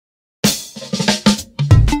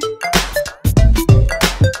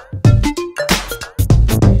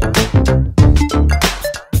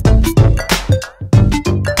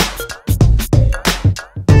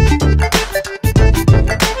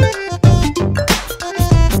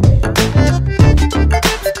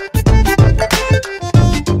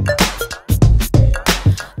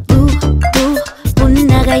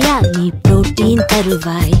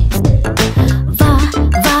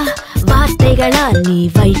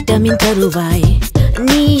Vitamin தருவாய்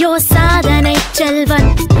நீயோ சாதனை செல்வன்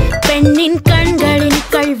பெண்ணின் கண்களின்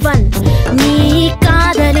கள்வன் நீ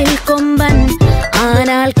காதலில் கொம்பன்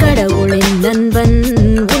ஆனால் கடவுளின் நண்பன்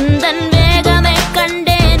உந்தன் வேகமே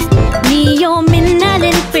கண்டேன் நீயோ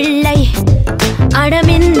மின்னலின் பிள்ளை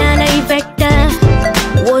அடமின்னலை வெட்ட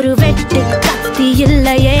ஒரு வெட்டு கத்தி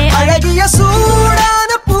இல்லையே அழகிய சூடான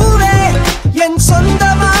பூவே என்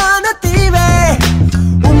சொந்தமான தீவே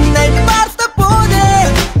உன்னை பார்த்த போதே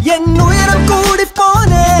என் உயரம் கூடி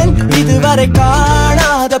போனேன் இதுவரை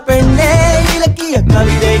காணாத பெண்ணே இலக்கிய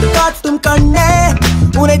கவிதை காட்டும் கண்ணே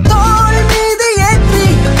உன்னை தோள் மீது ஏற்றி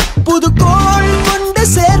புது கோள் கொண்டு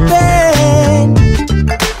சேர்ப்பேன்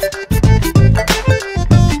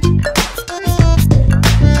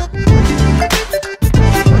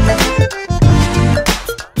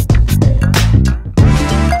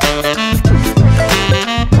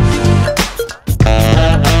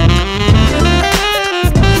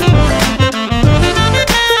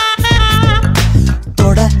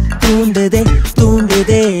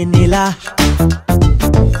தூண்டுதே நிலா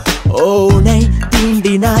ஓனை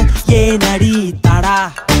தீண்டினால் ஏன் அடி தடா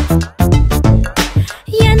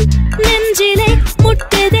என் நெஞ்சிலே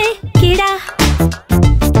முட்டுதே கிடா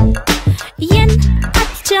என்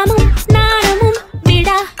அச்சமும் நாணமும்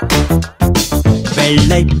விடா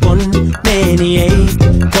வெள்ளை பொன் மேனியை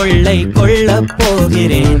கொள்ளை கொள்ளப்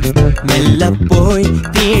போகிறேன் மெல்ல போய்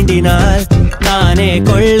தீண்டினால் நானே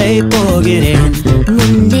கொள்ளை போகிறேன்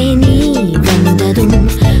முன்னே நீ வந்ததும்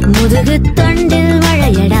முதுகு தொண்டில்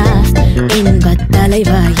வளையடா இன்பத்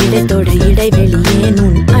தலைவா இடத்தோட இடைவெளியே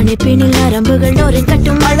உன் அணைப்பினில் நரம்புகள் ஒரு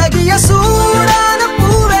கட்டும் அழகிய சூடான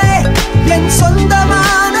பூவே என்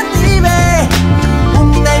சொந்தமான தீவே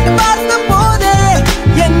உன்னை பார்த்த போதே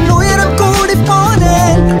என் உயரம் கூடி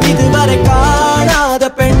போனேன் இதுவரை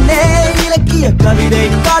காணாத பெண்ணே இலக்கிய கவிதை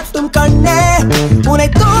காட்டும் கண்ணே உன்னை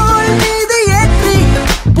தோள் மீது ஏற்றி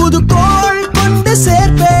புது கோள் கொண்டு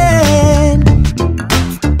சேர்ப்பேன்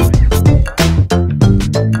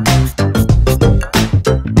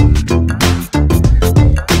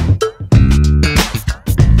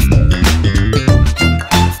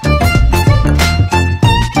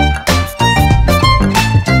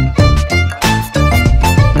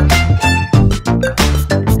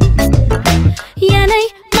என்னை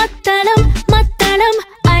மத்தளம் மத்தளம்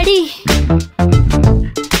அடி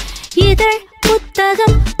இதழ்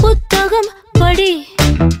புத்தகம் புத்தகம் படி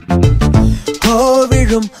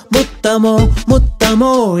விழும் முத்தமோ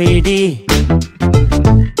முத்தமோ இடி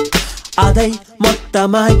அதை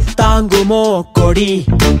மொத்தமாய் தாங்குமோ கொடி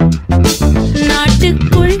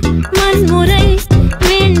நாட்டுக்குள் வன்முறை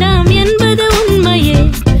வேண்டாம் என்பது உண்மையே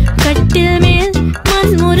கட்டில் மேல்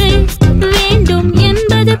வன்முறை வேண்டும்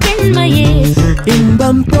என்பது பெண்மையே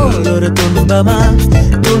இன்பம் போல் ஒரு துன்பமா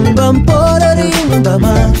துன்பம் போல் ஒரு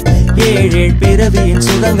இன்பமா ஏழு பிறவியின்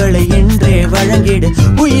சுகங்களை இன்றே வழங்கிடு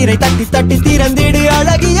உயிரை தட்டி தட்டி திறந்திடு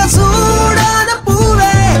அழகிய சூடான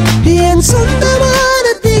பூவே என் சொந்தமான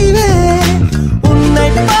தீவே உன்னை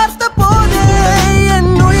பார்த்த போதே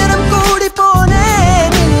என் உயரம் கூடி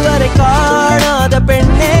போனேன் இதுவரை காணாத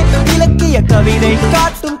பெண்ணே இலக்கிய கவிதை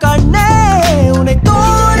காட்டும் கண்ணே உன்னை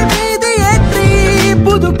தோள் மீது ஏற்றி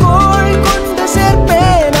புது கோள் கொண்டு சேர்ப்பேன்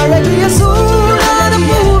அழகிய சூடான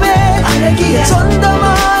பூவே அழகிய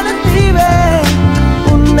சொந்தமான தீவே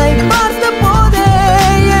உன்னை பார்த்த போதே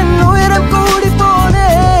என் உயரம் கூடி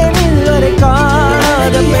போனேன் இதுவரை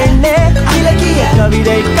காணாத பெண்ணே இலக்கிய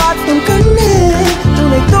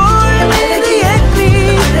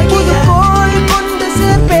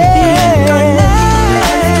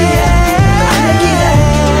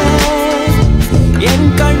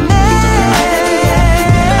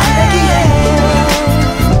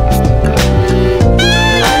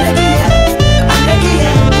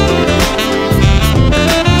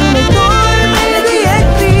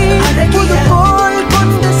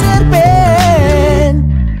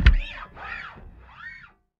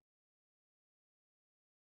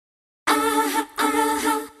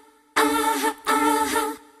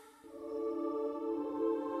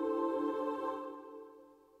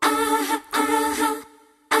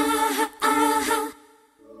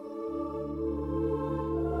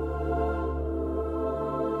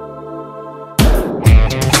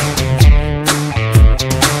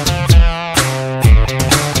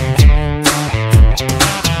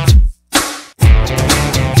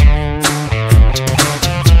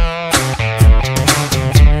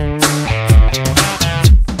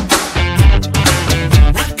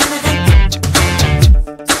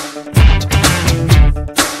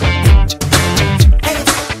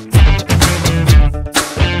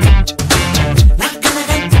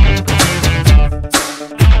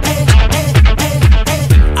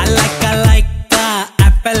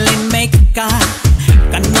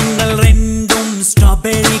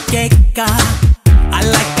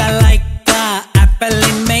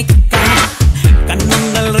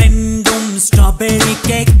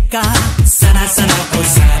சனா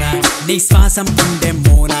போசானா நீ சுவாசம் கொண்டே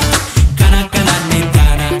மோனா கணக்கனா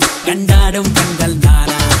நீதானா கண்டாடும் கண்கள்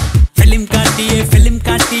நானா ஃபிலிம்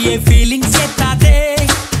காட்டியே ஃபீலிங் சேர்த்தாதே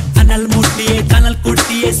அனல் மூட்டியே கனல்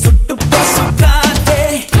கூட்டியே சுட்டு போசுக்காதே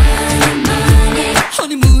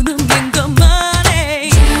ஹனிமூனும் எங்க மானே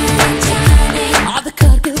அது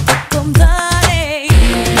கார்கில் பக்கம் தானே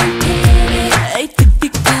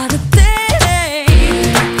திட்டிக்காத தேனே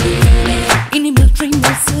இனிமேல் ட்ரெயின்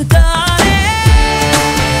தானே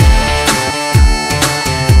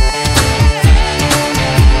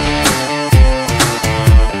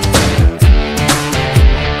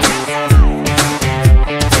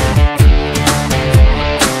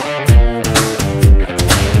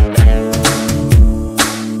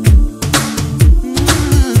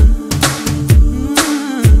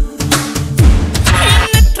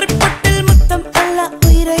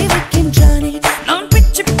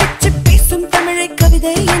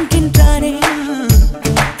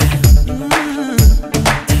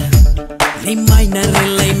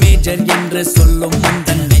என்று சொல்லும்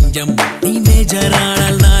அந்த நெஞ்சம் நீ மேஜர்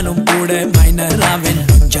ஆனால் நானும் கூட மைனர் ஆவேன்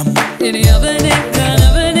கொஞ்சம் இனி அவனே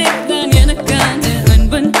தான் எனக்கான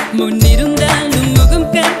அன்பன் முன்னிருந்தாலும் முகம்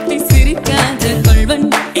காட்டி சிரிக்காத கொள்வன்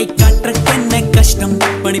காற்றுக்கென்ன கஷ்டம்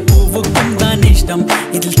பனிப்பூவுக்கும் தான் இஷ்டம்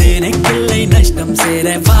இதில் தேனைக்கில்லை நஷ்டம்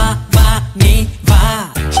சேர வா வா நீ வா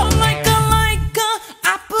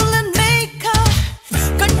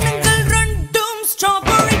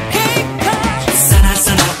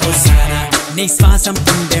நீ சுவாசம்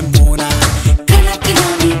கொண்டே மோனா கணக்கினா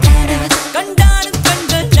நீதானா கண்டாடும்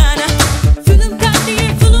கண்கள் நானா ஃபிலிம்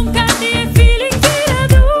காட்டியே ஃபீலிங்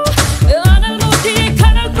தீராதோ அனல் மூட்டியே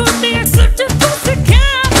கனல் கூட்டியே சுட்டு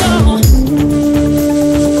போசுக்காதோ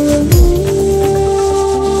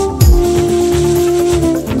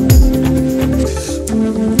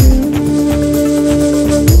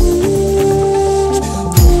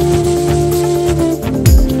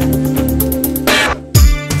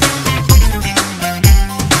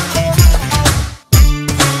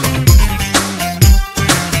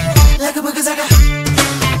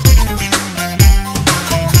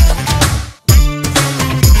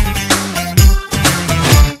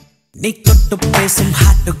நீ தொட்டு பேசும்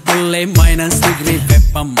ஹார்ட்டுக்குள்ளே -டிகிரி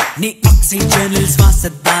வெப்பம் நீ ஆக்சிஜனில்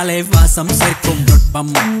சுவாசத்தாலே வாசம் சேர்க்கும்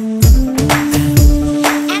நுட்பம்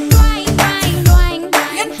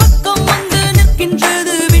என் பக்கம் வந்து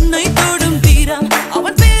நிற்கின்றது விண்ணை தொடும் தீரம்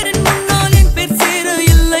அவன் பேரின் முன்னால் என் பேர் சேர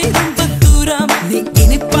இல்லை ரொம்ப தூரம் நீ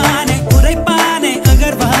இனிப்பானே உரைப்பானே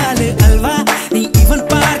அகர்வாலு அல்வா நீ இவன்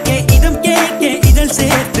பார்க்க இதம் கேட்க இதழ்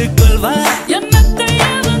சேர்த்து கொள்வா என்னத்தை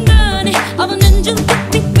அவன் தானே அவன் நெஞ்சும்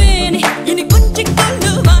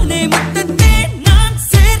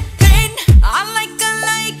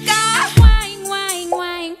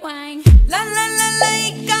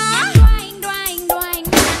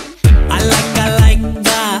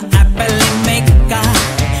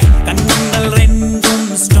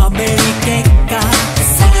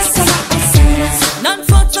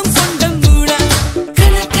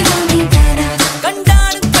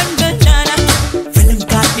கண்டாடும் கண்கள் நானா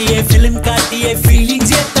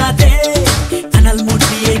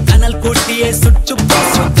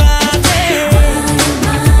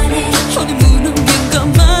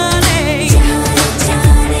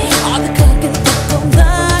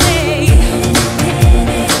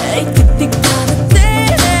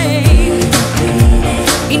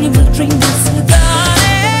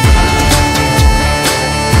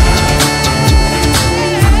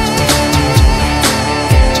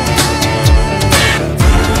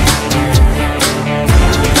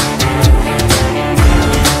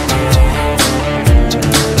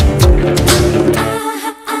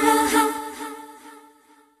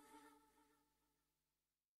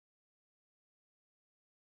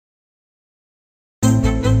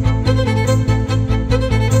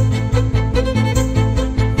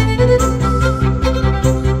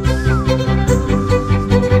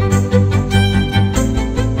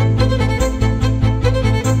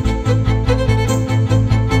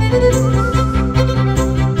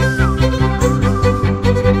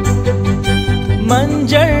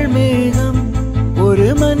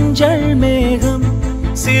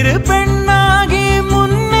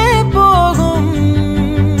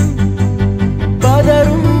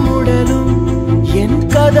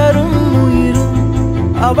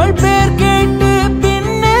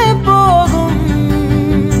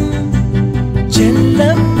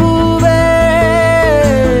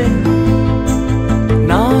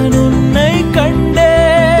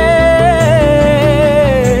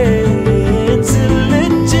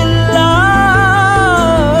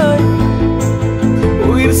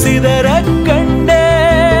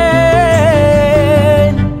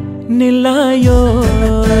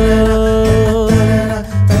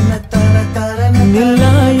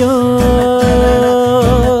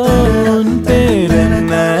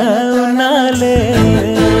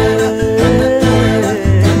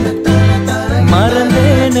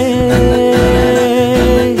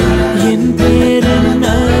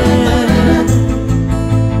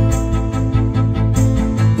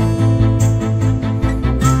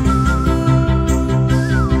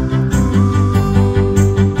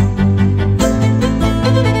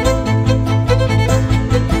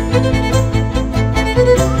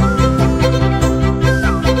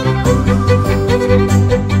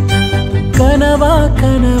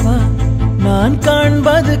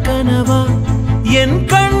காண்பது கனவா என்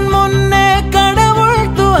கண் முன்னே கடவுள்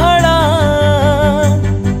துகளா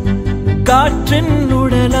காற்றின்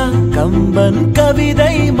உடலா கம்பன்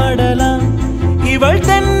கவிதை மடலா இவள்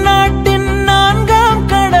தென்னாட்டின் நான்காம்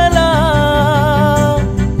கடலா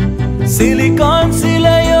சிலிகான்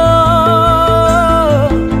சிலையோ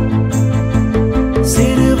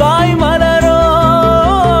சிறுவாய் மலரோ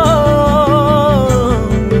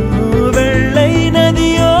வெள்ளை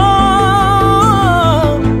நதியோ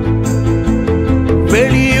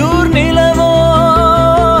வெளியூர் நிலவோ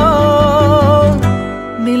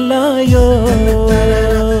நில்லாயோ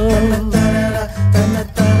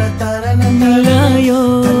நில்லாயோ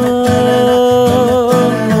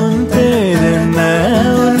உன் பேரென்ன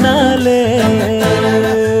உன்னாலே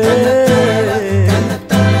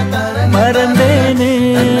மறந்தேனே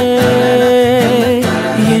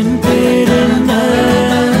என் பேரென்ன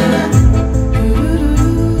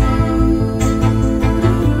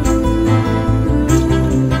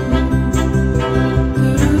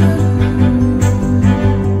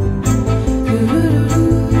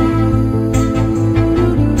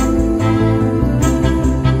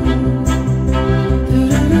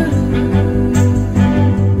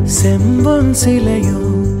செம்பொன் சிலையோ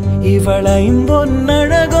இவள்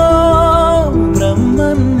ஐம்பொன்னழகோ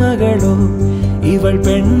பிரம்மன் மகளோ இவள்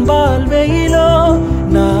பெண்பால் வெயிலோ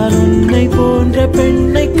நான் உன்னை போன்ற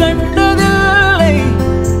பெண்ணை கண்டதில்லை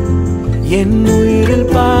என் உயிரில்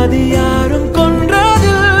பாதி யாரும்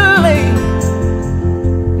கொன்றதில்லை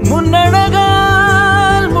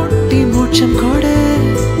முன்னழகால் முட்டி மூச்சம் கொடு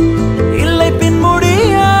இல்லை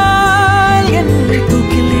பின்முடியால் என்னை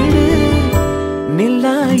தூக்கிலிடு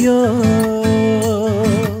நில்லாயோ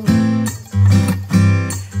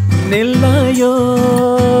நில்லாயோ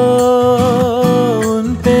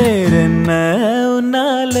உன் பேரென்ன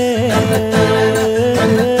உன்னாலே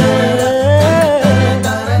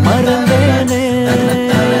மறந்தேனே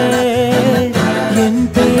என்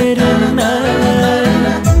பேரென்ன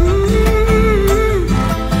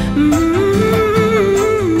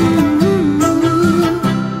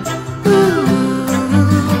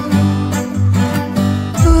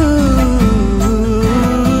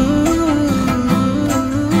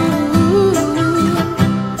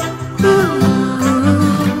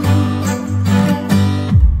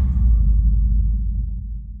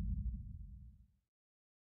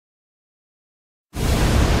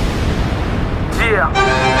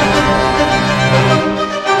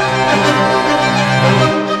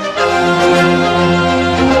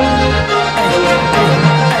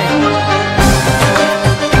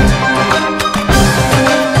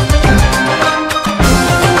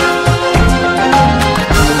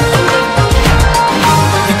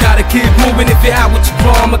If you're out with your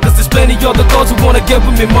drama, cause there's plenty other girls who wanna get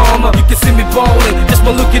with me, mama. You can see me ballin' just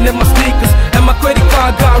by looking at my sneakers, and my credit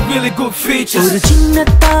card got really good features. ஒரு சின்ன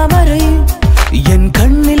தாமரை என்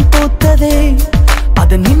கண்ணில் பூத்ததே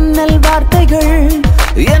அதன் மின்னல் வார்த்தைகள்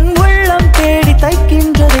என் உள்ளம் தேடி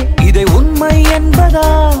தைக்கின்றதே இதை உண்மை என்பதா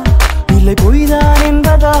இல்லை பொய்தான்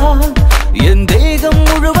என்பதா என் தேகம்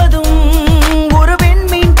முழுவதும் ஒரு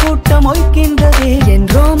வெண்மீன் கூட்டம் ஒய்க்கின்றதே என்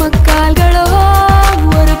ரோமக்கால்களோ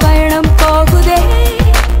ஒரு பயணம் போகுதே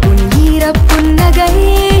உன் ஈர புன்னகை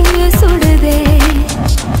சுடுதே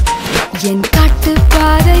என் காட்டு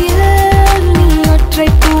பாதையில் நீ ஒற்றை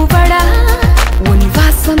பூவடா உன்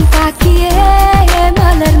வாசம் தாக்கியே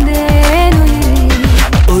மலர்ந்தேன் உயிரே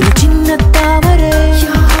ஒரு சின்ன தாமரை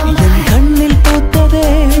என் கண்ணில் பூத்ததே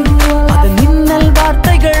அதன் மின்னல்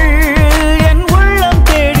வார்த்தைகள் என் உள்ளம்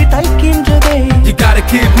தேடி தைக்கின்றதே You gotta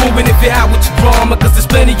keep moving if you're out with your drama, cause there's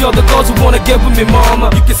plenty other girls who wanna get with me, mama.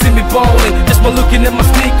 You can see me ballin' just by looking at my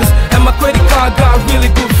sneakers, and my credit card got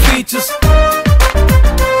really good features.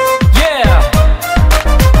 Yeah,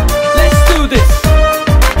 let's do this.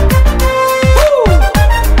 Woo!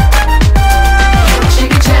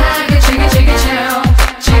 Chicka chagga, chicka chicka chow,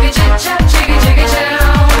 chicka chip chop, chicka chicka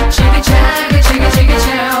chow, chicka chagga, chicka chicka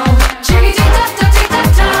chow, chicka tick tock tock tick tock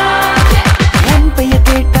tock. உன் பெயர்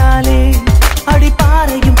கேட்டாலே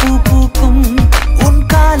அடிப்பாறையும் பூ பூக்கும் உன்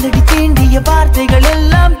காலடி தீண்டிய வார்த்தைகள்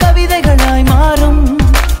எல்லாம் கவிதைகளாய் மாறும்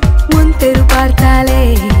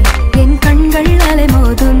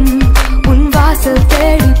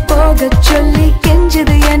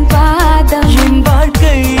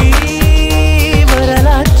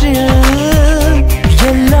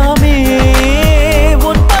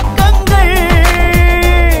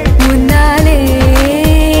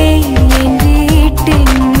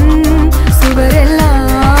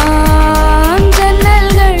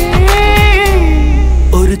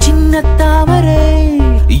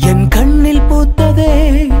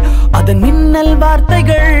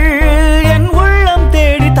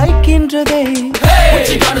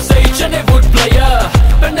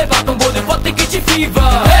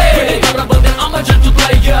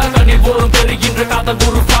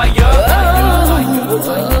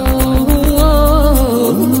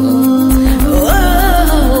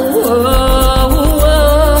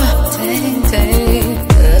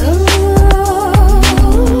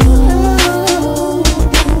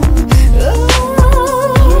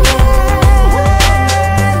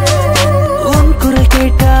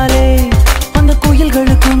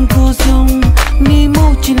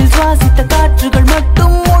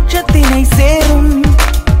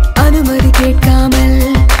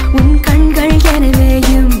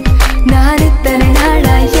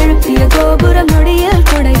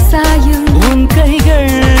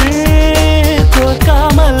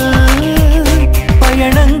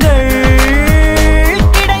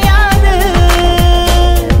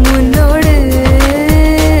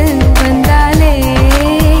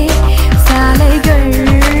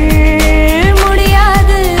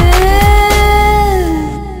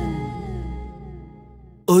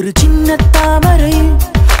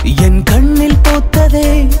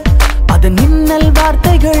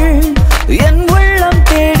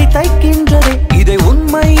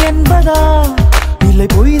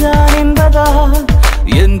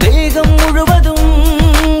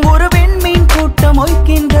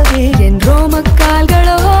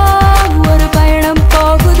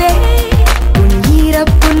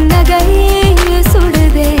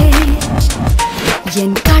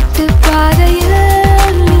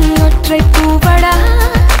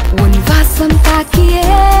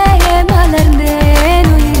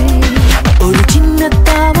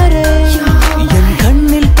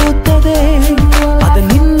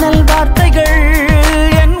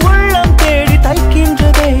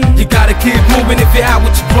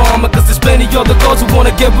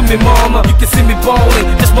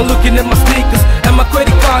by looking at my sneakers. And my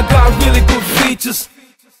credit card got really good features.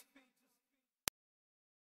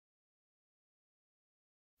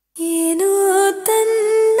 ಏನೋ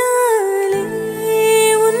ತನ್ನಾಳೆ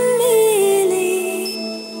ಉನ್ಮೇಲೆ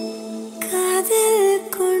ಕಾದಲ್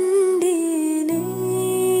ಕೊಂಡೇನೆ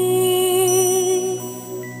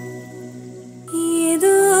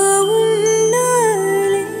ஏதோ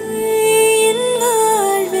உன்னாலே என்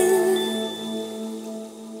வாழ்வில்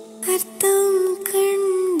அர்த்தம்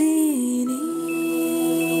கண்டேனே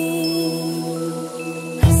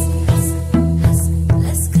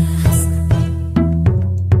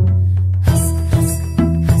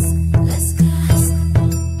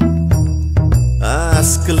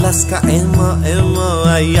Laska emo emo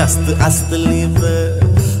ayast ast liebe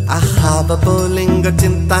ahaba bolinga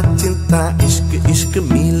cinta cinta ishq ishq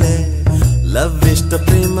mile love ishta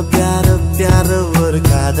prema pyara pyara or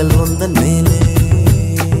kaadal onda mele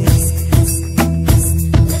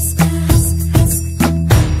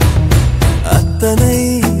attanai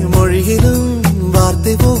mozhigilum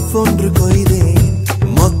vaarthai ovvondru koide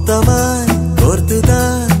mottamai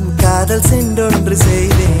korthudan kaadal sendondru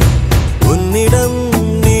seide உன்னிடம்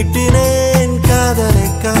நீட்டினேன் காதலை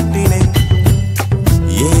காட்டினேன்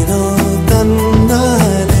ஏனோ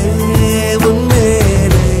தன்னாலே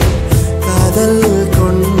உன்மேலே காதல்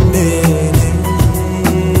கொண்டேனே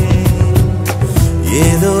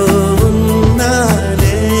ஏதோ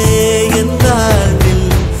உன்னாலே என் வாழ்வில்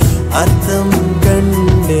அர்த்தம்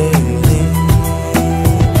கண்டேனே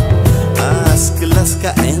ask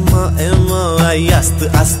laska emo emo ayast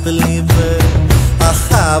ast liebe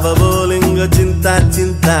ahava bolinga cinta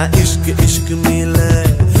cinta ishq ishq mile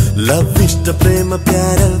love ishta prema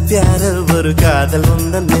pyara pyara oru kaadal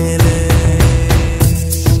onda mele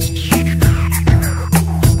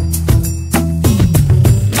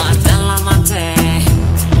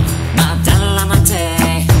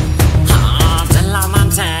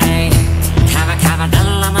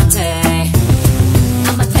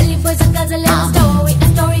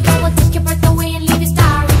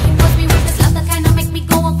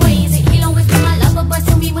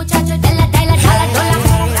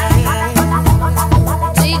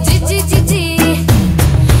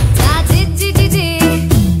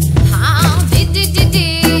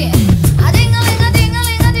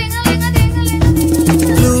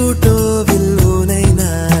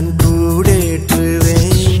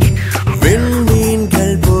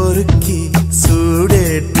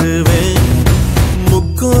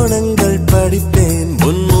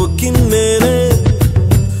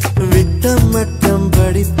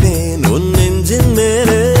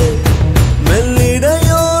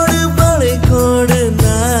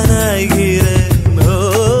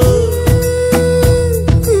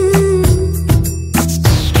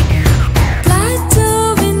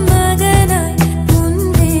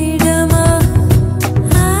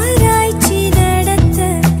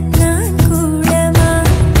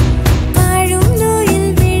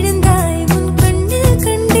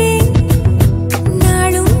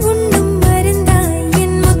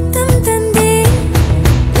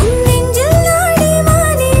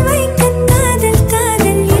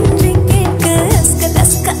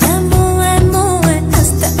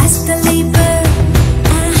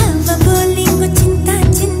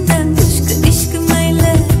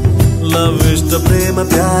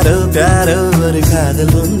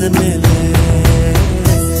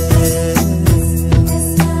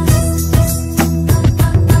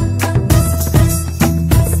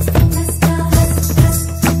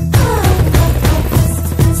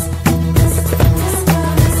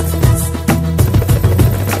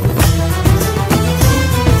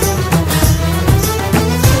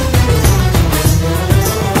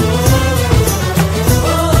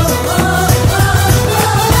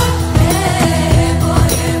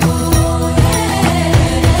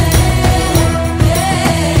yeah.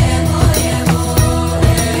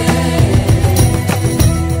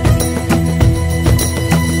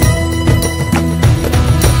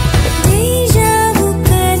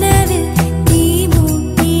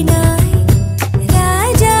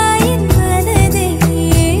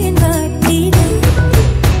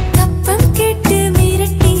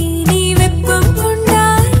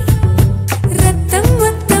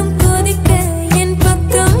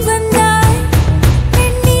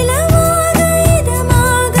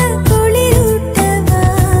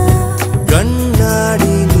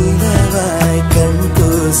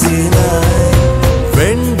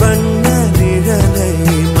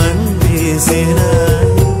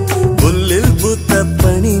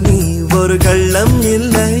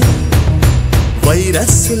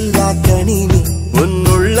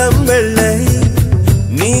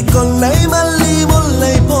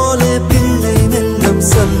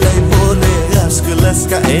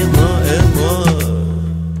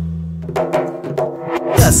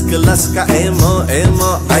 laska emo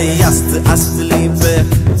emo ay ast liebe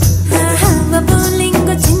Ahava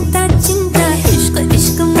bolingo cinta cinta ishq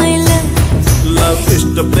ishq my love love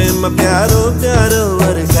ishta prema pyaro pyaro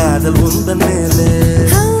var kaadal undan mele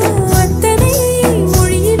attanai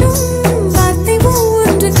mozhiyilum vaarthai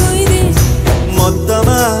ondru koide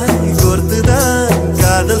mottamai korthudan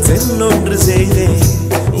kaadal sennondru seide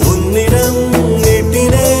unnidam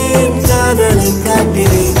nettinen kaadalai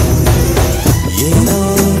kaattireen ஏனோ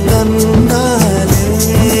கண்ணாலே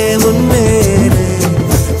உன்மேலே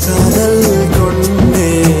காதல்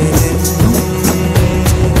கொண்டேனே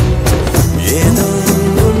ஏனோ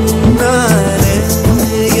உன்னாலே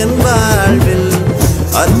என் வாழ்வில்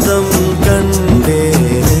அர்த்தம் கண்டேனே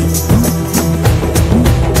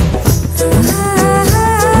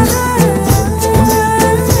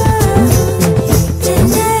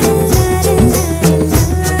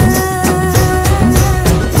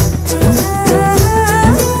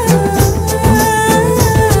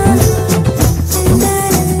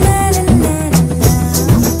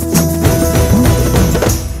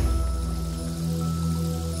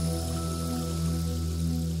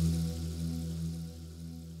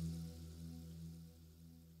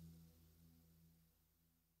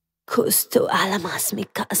Justo a la más mi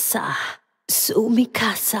casa, su mi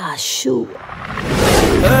casa, shu.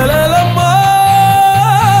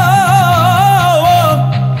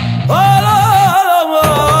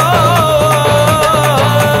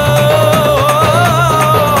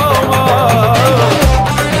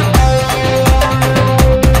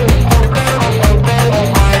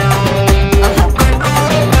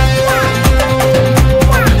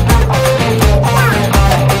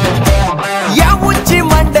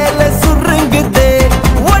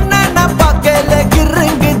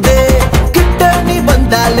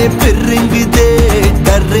 பெருங்குதே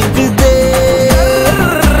கருங்குதே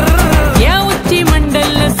என் உச்சி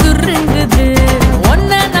மண்டல்ல சுருங்குது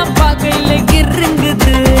ஒன்ன நான் பார்க்கையில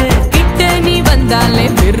கிருங்குது கிட்ட நீ வந்தாலே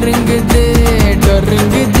பெருங்குது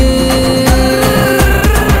டொருங்குது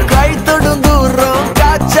கை தொடும் தூரம்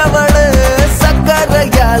காய்ச்சவடு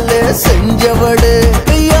சக்கரையால செஞ்சவடு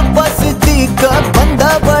என் பசி தீக்க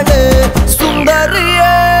வந்தவடு சுந்தரியே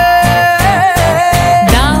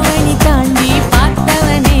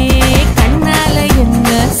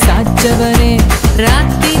சாச்சவனே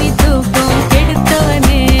ராத்திரி தூக்கம்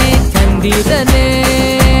கெடுத்தவனே சந்திரனே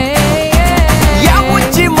என்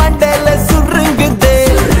உச்சி மண்டல சுருங்குதே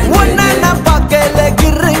ஒன்ன நான் பார்க்கல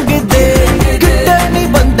கிருங்குதே கிட்ட நீ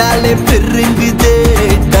வந்தாலே பெருங்குதே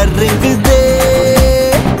கருங்குதே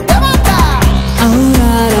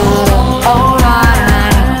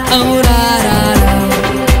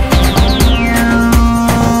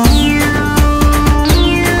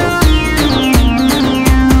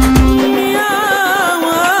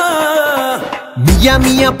மியா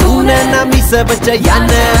மியா பூனை நான் மிச வச்ச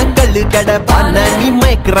யானை கல்லு கடை பானை நீ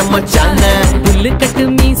மயக்கிற மச்சான புல்லு கட்டு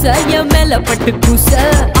மீச என் மேல பட்டு கூச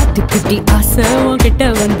ஆட்டுக்குட்டி ஆசை உன்கிட்ட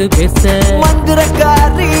வந்து பேச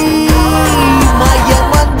மந்திரக்காரி மாய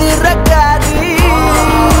மந்திரக்காரி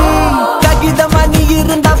ககிதமா நீ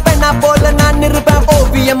இருந்தா பெண்ணா போல நான் இருப்பேன்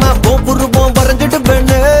ஓவியமா போபுருவோம் வரைஞ்சிட்டு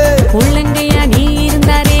பெண்ணு உள்ளங்கையா நீ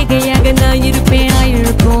இருந்தா ரேகையாக நான் இருப்பேன்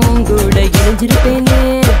ஆயுழுக்கும் கூட இணைஞ்சிருப்பேனே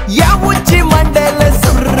என் உச்சி மண்டல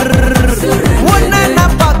ஒன்ன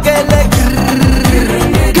நான் பார்க்கல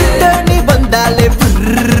கிட்ட நீ வந்தாலே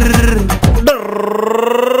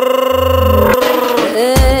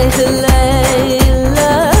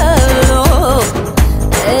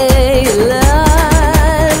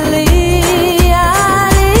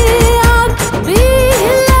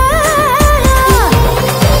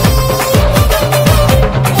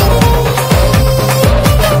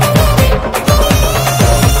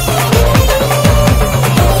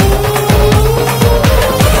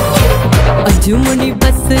ஜுமுனி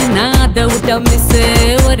பஸ் நான் அதை விட்டா மிஸ்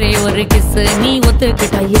ஒரே ஒரு கிஸ் நீ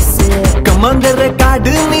ஒத்துக்கிட்டா எஸ் கமந்தர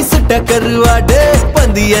காடு நீ சுட்ட கருவாடு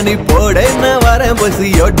பந்திய நீ போட நான் வரேன்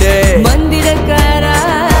பசியோட மந்திரக்காரா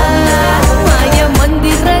மாய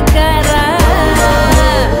மந்திரக்காரா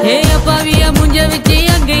ஏ அப்பாவியா முஞ்ச வச்சு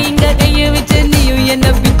அங்க இங்க கைய வச்சு நீயும்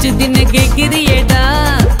என்ன பிச்சு தின்ன கேக்குறியேடா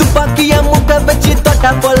துப்பாக்கியா முட்டை வச்சு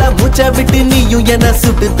தொட்டா போல மூச்சை விட்டு நீயும் என்ன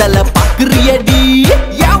சுட்டு தலை பாக்குறியடி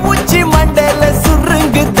என் உச்சி மண்டல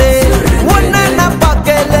சுருங்குதே ஒன்ன நான்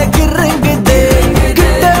பார்க்கல கிருங்குதே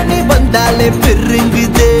கிட்ட நீ வந்தாலே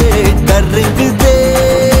பெருங்குதே கருங்குதே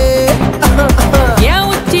என்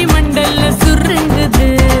உச்சி மண்டல்ல சுருங்குது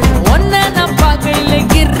ஒன்ன நான் பார்க்கையில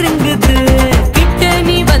கிருங்குது கிட்ட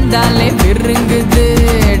நீ வந்தாலே பெருங்குது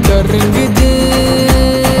டொருங்குது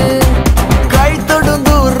கை தொடும்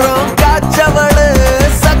தூரம் காய்ச்சவடு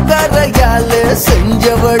சக்கரையால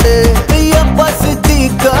செஞ்சவடு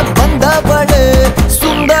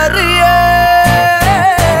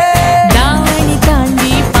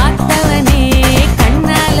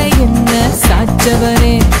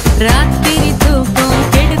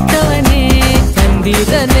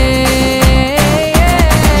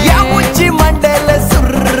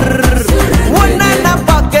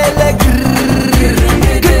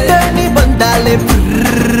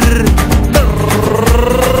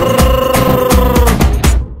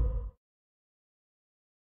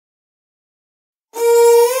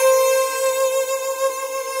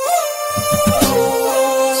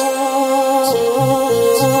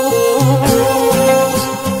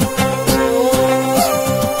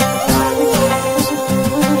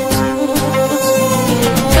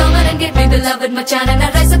it, Machan, and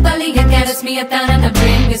I rise up early and caress me a tan and I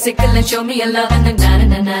bring me sickle and show me a love and na na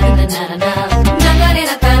na na na na na na. Nandare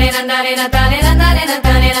na tane na nare na tane na nare na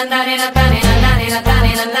tane na nare na tane na nare na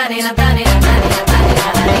tane na nare na tane na nare na tane na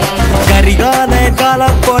nare. Karikala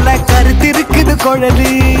காலம் போல கருத்திருக்குது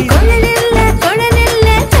குழலி குழலில்ல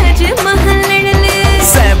தாஜ்மஹல் நிழலு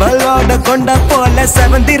செவலோட கொண்ட போல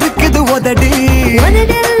செவந்திருக்குது உதடி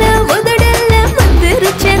உதடல்ல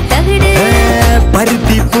மந்திருச்ச தகடு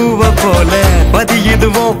பருத்தி பூவ போல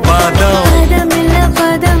பதியுதுவோ பாதம்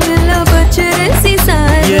பாதமில்ல பச்சரிசி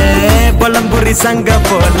சாய பழம்புரி சங்க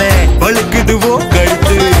போல பழுக்குதுவோ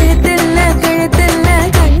கழுத்து கழுத்தில்ல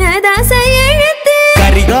கண்ணதாச எழுத்து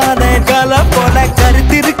கரிகால காலம் போல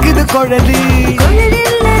கருத்திருக்குது குழலி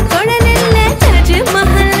குழலில்ல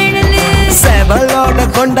தாஜ்மஹல் நிழலு செவலோட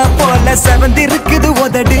கொண்ட போல செவந்திருக்குது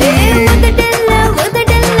உதடி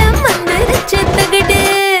உதடல்ல மந்திருச்ச தகடு.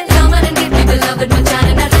 Come on and give me the love that Machan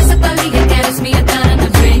and I rise up early and caress me a tan and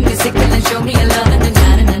I bring me sickle and show me a love and na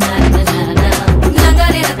na na na na na na.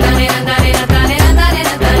 Nandare na tane na nare na tane na nare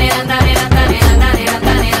na tane na nare na tane na nare na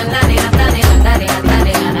tane na nare na tane na nare na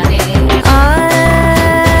tane na nare.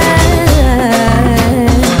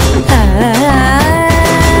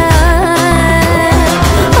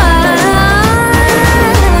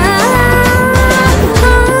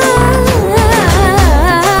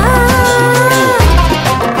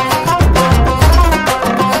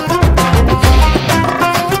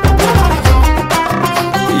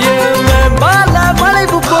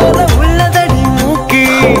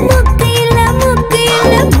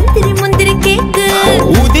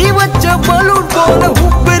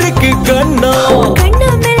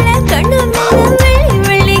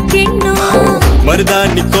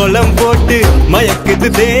 மருதாணி கோலம் போட்டு மயக்குது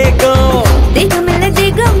தேகம்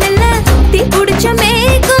தீ குடிச்ச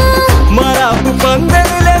மேகம் மராப்பு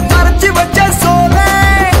பந்தல மறைச்சு வச்ச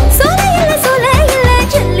சோலையில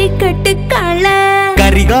ஜல்லிக்கட்டு காள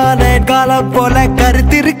கரிகால காலம் போல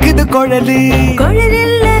கருத்திருக்குது குழலி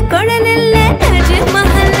குழலில்ல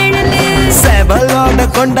தாஜ்மஹல் நிழலு செவலோட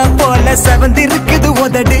கொண்ட போல செவந்திருக்குது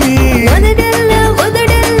உதடி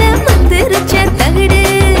உதடல்ல மந்திருச்ச தகடு.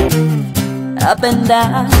 Up and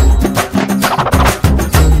down,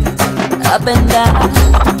 up and down.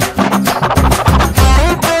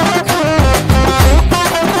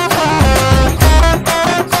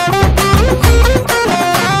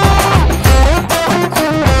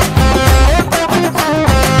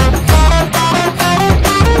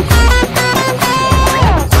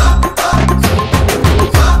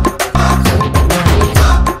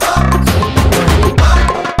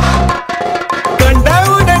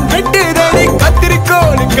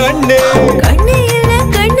 கண்ணு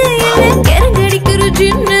கரங்கடிக்கிற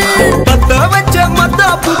ஜின்னு பத்த வச்ச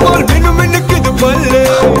மத்தாப்பு போல் மினுமினுக்குது பல்லு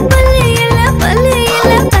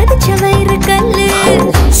பதிச்ச வயிறு கல்லு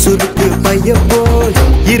சுருக்கு பைய போல்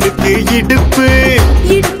இருக்கு இடுப்பு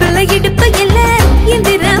இல்ல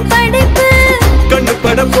இந்திர படைப்பு கண்ணு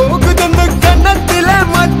பட போகுது அந்த கண்ணத்தில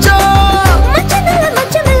மச்சமல்ல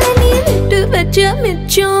நீ விட்டு வச்ச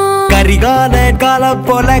மிச்சம். கரிகால காலம்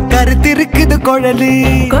போல கருத்திருக்குது குழலி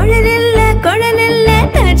குழலில்ல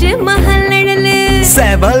தாஜ்மஹல் நிழலு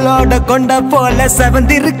செவலோட கொண்ட போல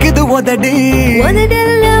செவந்திருக்குது உதடி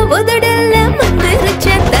உதடல்ல மந்திருச்ச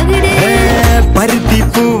தகடு பருத்தி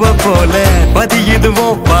பூவ போல பதியுதுவோ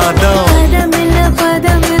பாதம்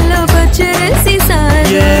பாதமில்ல பச்சரிசி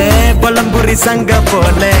சாய பழம்புரி சங்க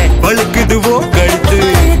போல பழுக்குதுவோ கழுத்து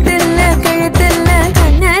கழுத்தில்ல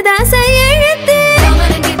கண்ணதாச எழுத்து. Come on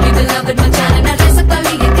and give me the love that Machan and I rise up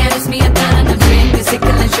early and caress me a tan and I bring me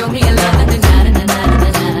sickle and show me a love and na na na na na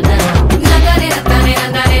na na. Nandare na tane na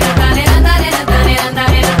nare na tane na nare na tane na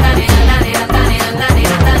nare na tane na nare na tane na nare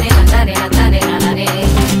na tane na nare na tane na nare.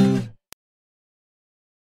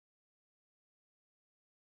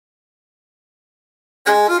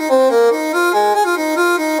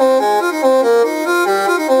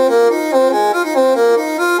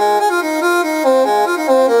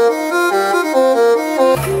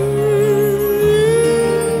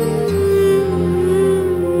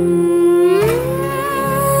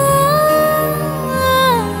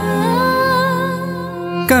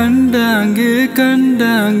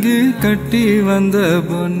 கண்டாங்கு கட்டி வந்த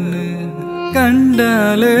பொண்ணு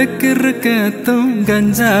கண்டாலே கிறுக்கத்தும்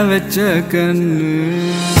கஞ்சா வச்ச கண்ணு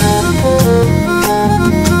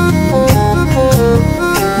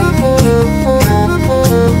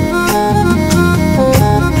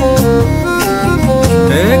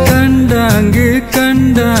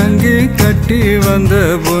கண்டாங்கு கட்டி வந்த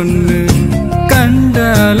பொண்ணு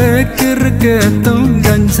கண்டாலே கிறுக்கத்தும்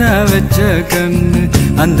கஞ்சா வச்ச கண்ணு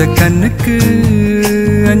அந்த கண்ணுக்கு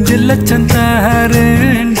 5 லட்சம்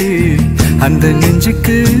தாரேண்டி அந்த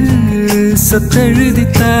நெஞ்சுக்கு சொத்தெழுதி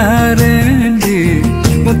தாரேண்டி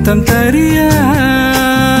முத்தம் தரியா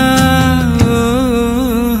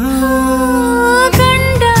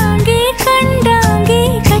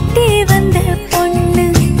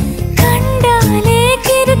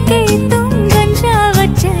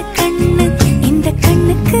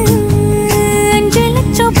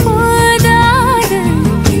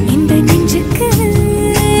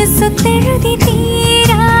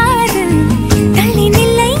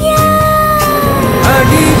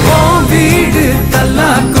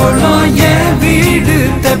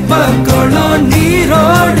குளம்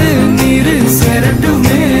நீரோடு நீரு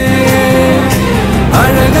சேரட்டுமே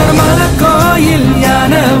அழகர் மலை கோயில்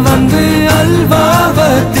யானை வந்து அல்வாவ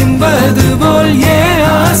தின்பது போல் ஏ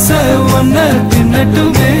ஆசை ஒன்ன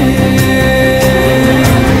தின்னட்டுமே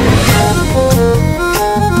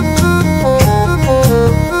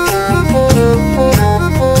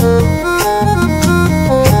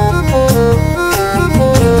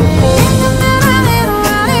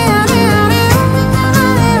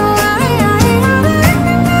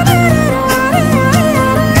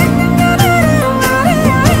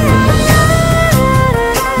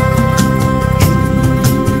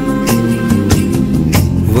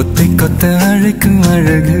அழைக்கும்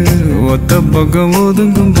அழகு ஒத்த பக்கம்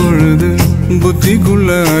ஒதுங்கும் பொழுது புத்திக்குள்ள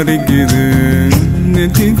அரிக்குது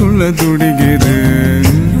நெத்திக்குள்ள துடிக்குது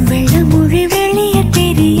வெள்ளமொழி வெளிய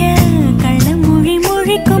தெரிய கள்ளமொழி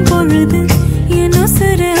மொழிக்கும் பொழுது என்ன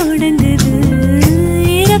சுர உடங்குது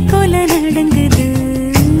இறக்கோல நடங்குது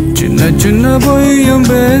சின்ன சின்ன பொய்யும்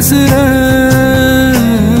பேசுற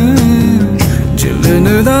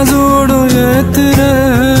சில்லுன்னு தான் சூடும் ஏத்துற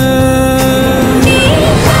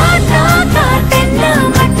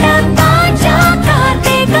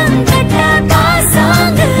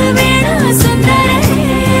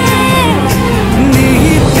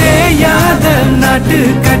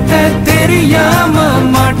கட்ட தெரியாம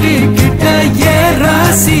மாட்டிக்கிட்ட ஏ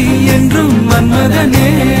ராசி என்றும் மன்மதனே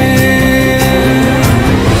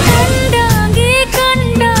கண்டாங்கி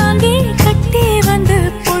கண்டாங்கி கட்டி வந்த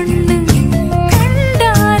பொண்ணு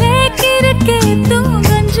கண்டாலே கிறுக்கே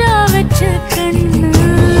தூங்கஞ்சா வச்ச கண்ணு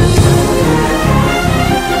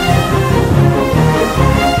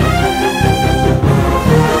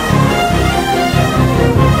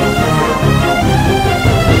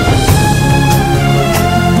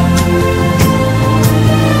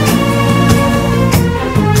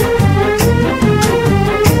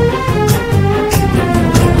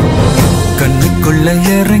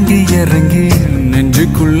இறங்கி இறங்கி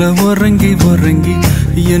நெஞ்சுக்குள்ள உறங்கி உறங்கி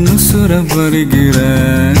என்ன சுர பருகிற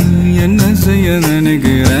என்ன செய்ய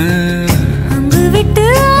நினைக்கிற அங்கு விட்டு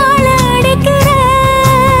ஆள அடிக்கிற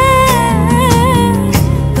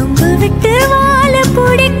தும்பு விட்டு வாழ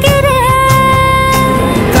பிடிக்கிற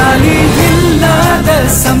தாலி இல்லாத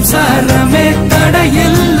சம்சாரமே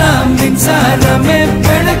தடையெல்லாம் மின்சாரமே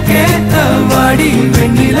பிழக்கேத்த வாடி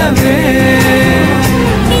வெண்ணிலவே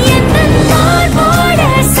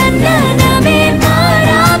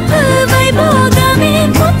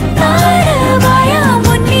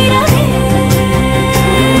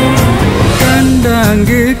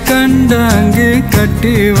கண்டாங்கு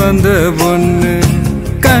கட்டி வந்த பொண்ணு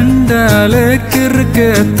கண்டாலே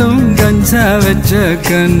கிறுக்கத்தும் கஞ்சா வச்ச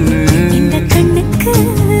கண்ணு இந்த கண்ணுக்கு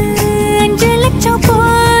 5 லட்சம்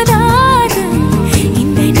போதாது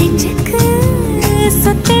இந்த நெஞ்சுக்கு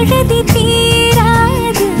சொத்தெழுதி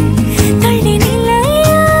தீராது தள்ளி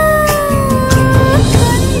நிலையா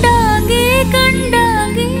கண்டாங்கே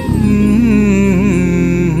கண்டாங்கே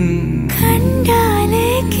கண்டாலே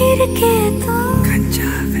கிறுக்கத்தும்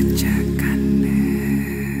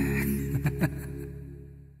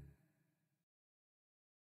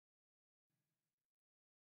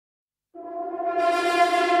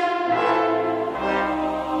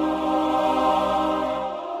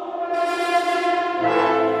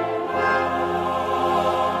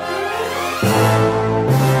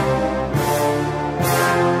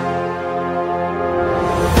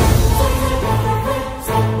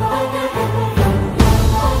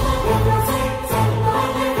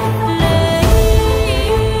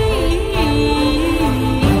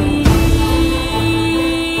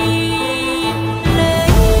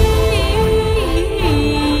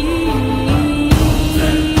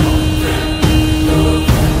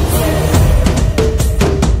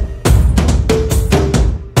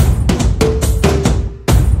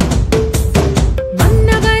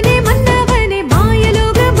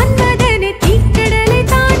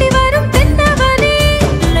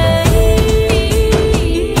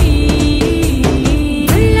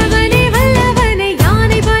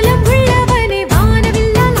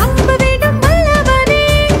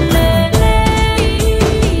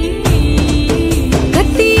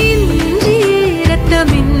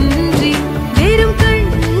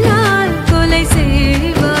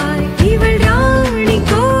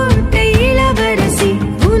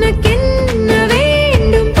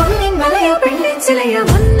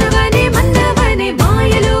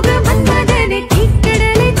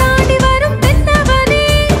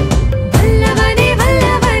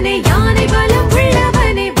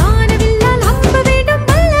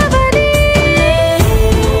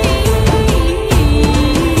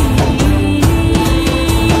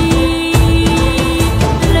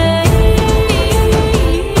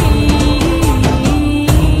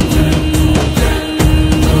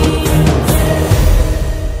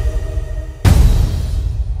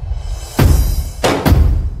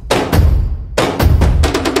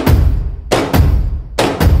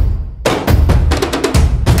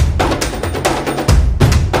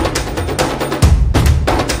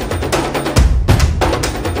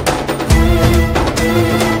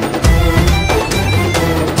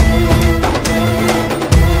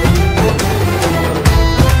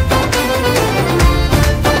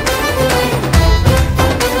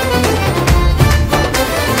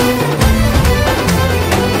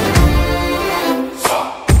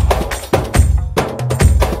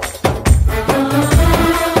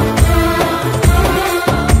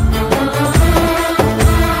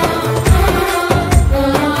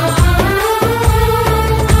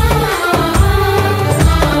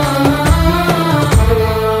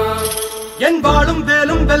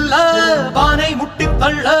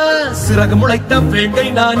சிறகு முளைத்த வேங்கை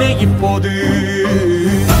நானே இப்போது.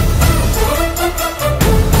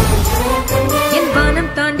 என்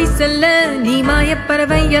வானம் தாண்டி செல்ல நீ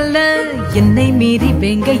மாயப்பறவை அல்ல, என்னை மீறி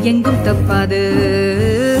வேங்கை எங்கும் தப்பாது.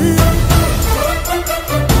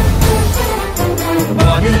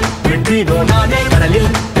 வானில் வெற்றினோ நானே,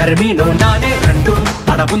 கடலில் கருமீனோ நானே, ரெண்டும்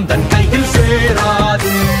அடவும் தன் கையில்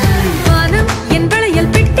சேராது. வானம் என்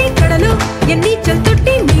வளையல் பெட்டி, கடலோ என் நீச்சல்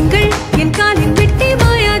தொட்டி, நீங்கள் என் காலின் வெட்டி,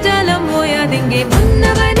 மாயாஜாலம் ஓயாதெங்கே.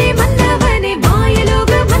 மன்னவனே மன்னவனே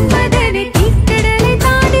மாயலோக மன்மதனே, தீக்கடலை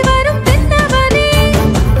தாண்டி வரும் தென்னவனே.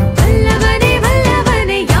 வல்லவனே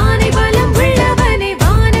வல்லவனே யானை பலம் உள்ளவனே,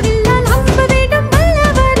 வானவில்லால் அம்பு வேண்டும்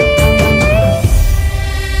வல்லவனே.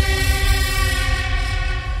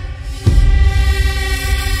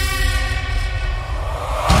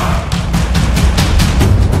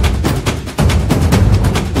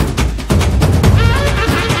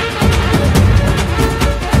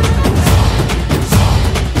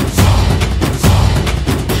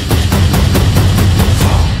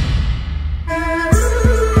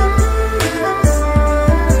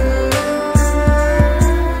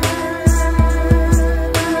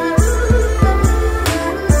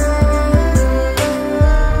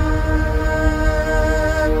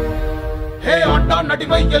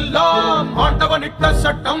 நடிமை எல்லாம் ஆண்டவனிட்ட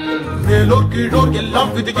சட்டம், மேலோர் கீழோர்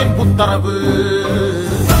எல்லாம் விதியின் உத்தரவு.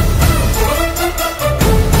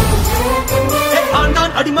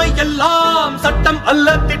 ஆண்டான் அடிமை எல்லாம் சட்டம்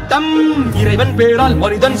அல்ல திட்டம், இறைவன் பேரால்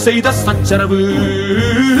மனிதன் செய்த சச்சரவு.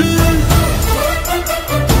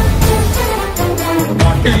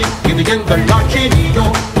 நாட்டில் இது எங்கள் ஆட்சி, நீயோ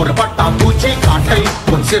ஒரு பட்டாம்பூச்சி, காட்டை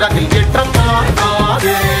உன் சிறகில் ஏற்றம்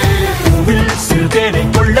மாறாதே. சிறுதேனை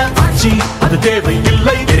கொள்ள ஆட்சி அது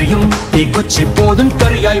தேவையில்லை, தெரியும் தீக்குச்சி போதும்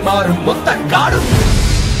கரியாய் மாறும் மொத்த காடும்.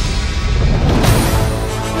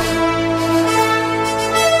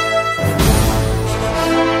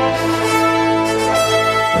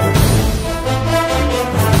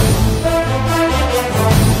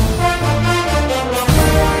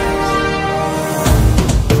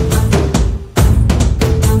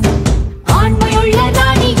 ஆண்மையுள்ள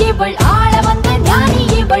ராணி இவள், ஆள வந்த ஞானி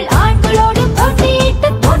இவள், ஆண்களோடு போட்டியிட்டு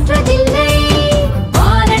தோற்றதில்லை.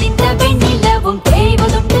 வானடிந்த பெண்ணிலவும்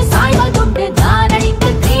தேய்வதுண்டு சாய்வதுண்டு, நானடி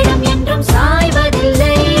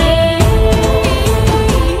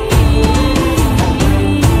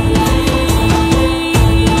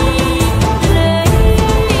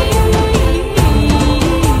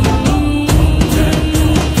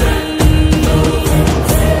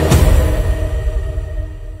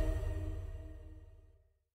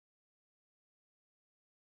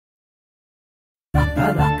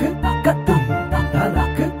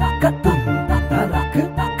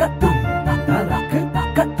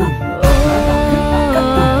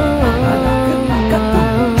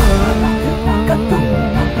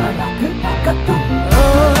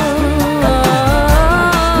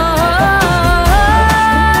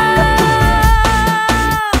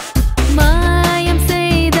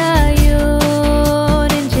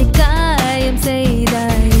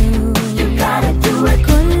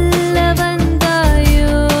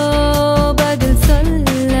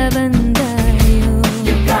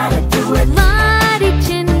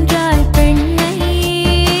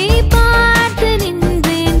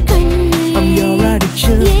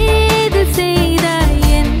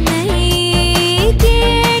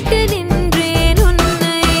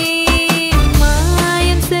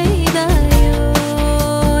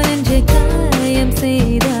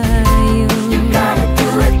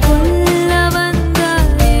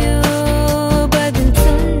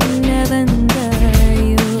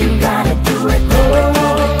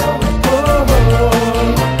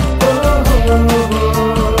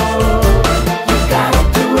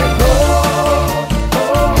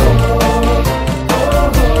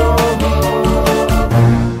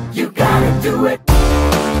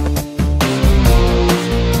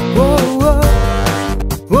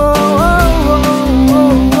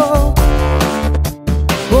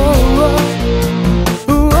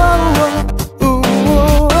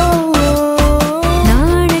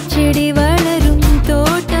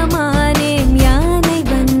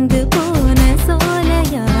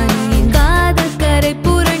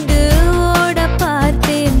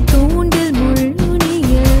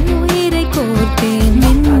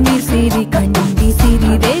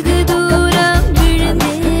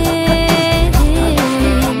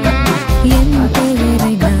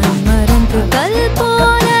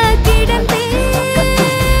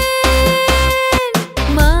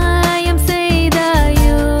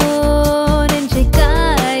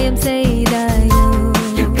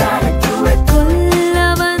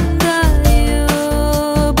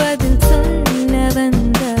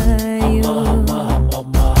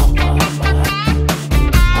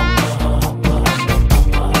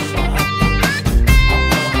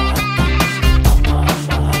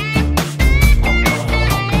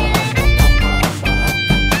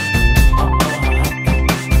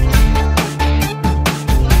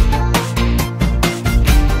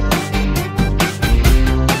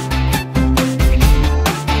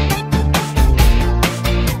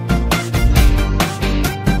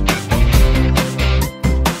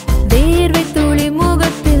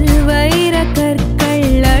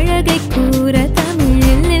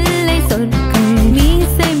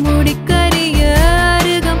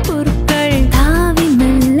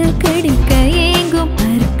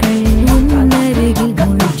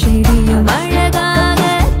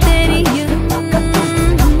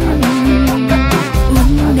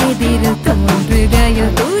எதிரில்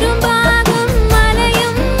தோன்றுகையில் குறும்பாகும்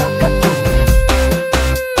மலையும்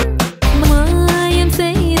மாயம்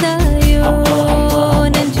செய்தாயோ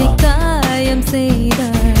நன்றி காயம்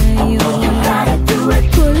செய்தாயோ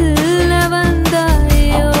கொல்ல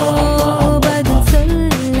வந்தாயோ பதில்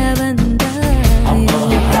சொல்ல வந்தாயோ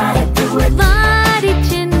வாரிச்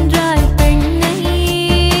சென்றாய் பெண்ணை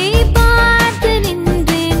பார்த்து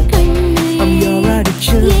நின்றேன் கண்ணை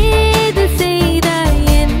ஏது செய்தாய்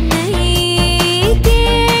என்னை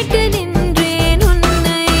கேட்டு நின்றேன்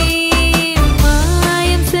உன்னை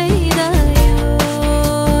மாயம் செய்தாயோ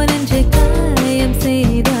நெஞ்சை காயம்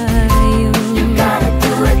செய்தாயோ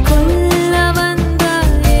கொல்ல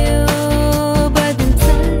வந்தாயோ பதில்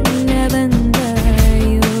சொல்ல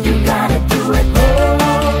வந்தாயோ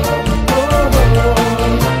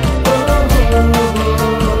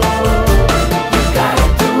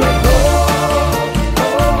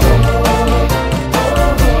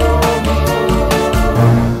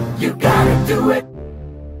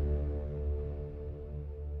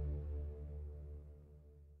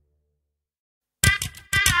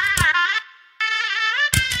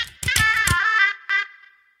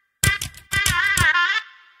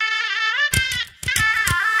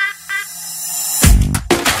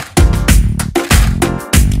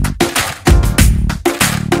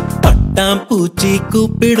பட்டாம் பூச்சி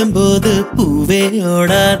கூப்பிடும் போது பூவே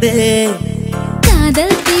ஓடாதே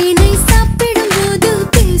காதல் தேனை சாப்பிடும் போது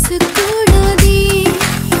பேசக்கூடாதே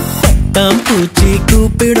பட்டாம் பூச்சி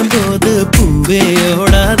கூப்பிடும் போது பூவே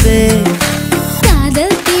ஓடாதே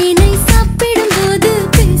காதல் தேனை சாப்பிடும் போது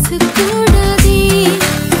பேசக்கூடாதே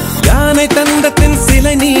யானை தந்தத்தின்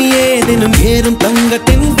சிலை நீயே தினம் ஏறும்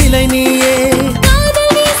தங்கத்தின் விலை நீயே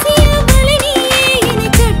காதல் வீசிய வலை நீயே என்னை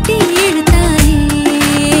கட்டி இழுத்தாயே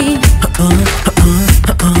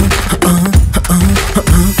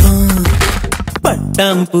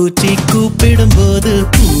பட்டாம் பூச்சி கூப்பிடும் போது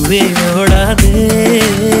பூவே ஓடாதே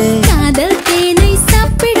காதல் தேனை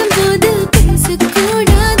சாப்பிடும் போது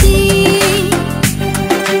பேசக்கூடாதே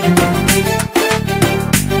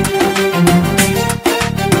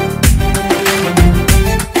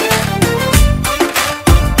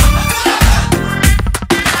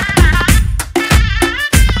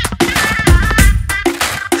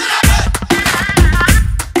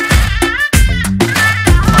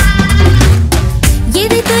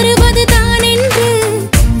எதை தருவது தான் என்று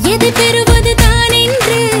எதை பெறுவது தான்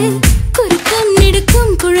என்று குறுக்கும்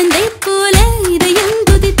நெடுக்கும் குழந்தை போல இதயம்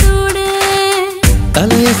குதித்தோட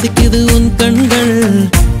தலையசிக்குது உன் கண்கள்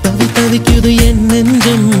தவி தவிக்குது என்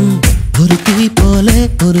நெஞ்சம் ஒரு தீ போல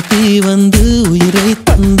ஒரு தீ வந்து உயிரை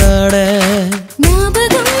தந்தாட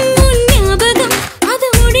ஞாபகம் உன் ஞாபகம் அது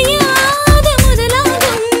முடியாத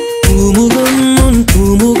முதலாகும் பூமுகம் உன்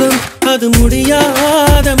பூமுகம் அது முடியாத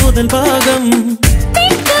முதல் பாகம்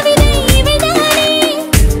பெண் கவிதை இவைதானே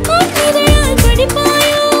உன் இதழால்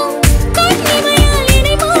படிப்பாயோ கண்ணிமையால்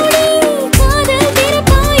என்னை மூடி காதல்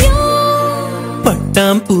திறப்பாயோ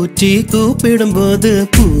பட்டாம் பூச்சி கூப்பிடும் போது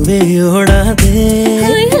பூவே ஓடாதே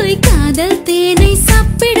ஹோய் ஹோய் காதல் தேனை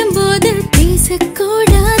சாப்பிடும் போது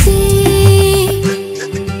பேசக்கூடாதே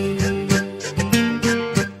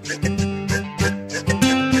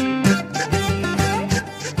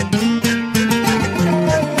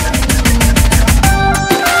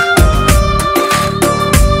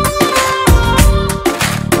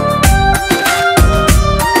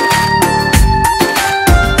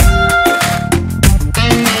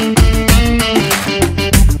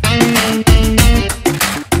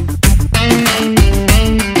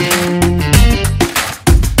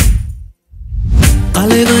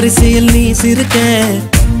அலைவரிசையில் நீ சிரிக்க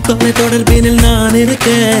தொலை தொடர்பினில் நான் இருக்க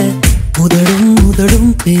உதடும்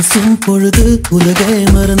உதடும் பேசும் பொழுது உலகை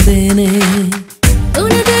மறந்தேனே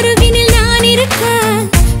உனதருவினில் நான் இருக்க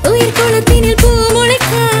உயிர் குளத்தினில் பூ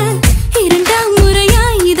முளைக்க இரண்டாம்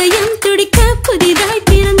முறையாய் இதயம் துடிக்க புதிதாய்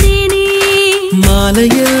பிறந்தேனே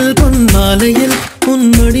மாலையில் பொன் மாலையில் உன்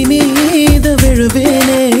மடி மீது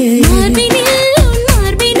விழுவேனே மார்பினில் உன்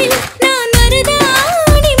மார்பினில் நான்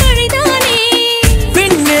மருதாணி மழைதானே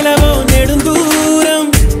பெண்ணிலவோ நெடுந்தூரம்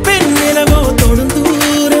பெண்ணிலவோ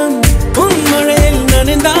தொடுந்தூரம் உன் மழையில்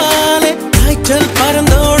நனைந்தாலே காய்ச்சல்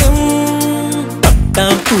பறந்தோடும்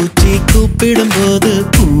பட்டாம் பூச்சி கூப்பிடும் போது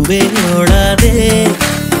பூவே ஓடாதே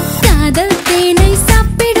காதல் தேனை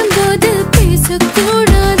சாப்பிடும் போது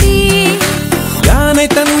பேசக்கூடாதே யானை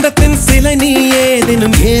தந்தத்தின் சிலை நீயே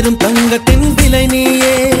தினம் ஏறும் தங்கத்தின் விலை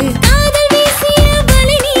நீயே காதல் வீசிய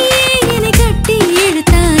வலை நீயே என்னை கட்டி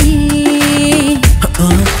இழுத்தாயே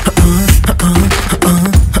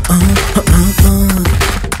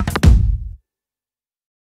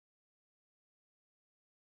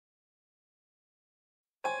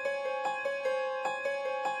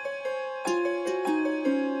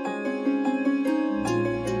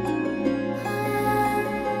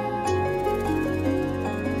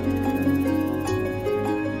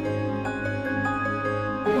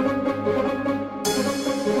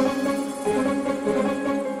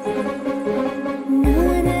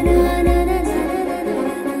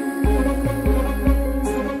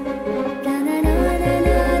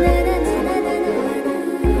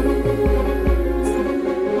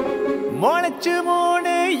முளைச்சு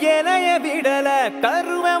மூணு இலைய விடல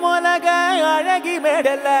கருவ மொலக அழகி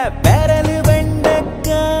மெடல பெரலு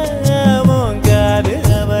வெண்டக்கா மோங்காது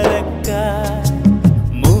அவரக்கா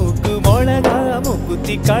மூக்கு மொளகா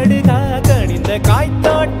மூக்குத்தி கடுகா கணிந்த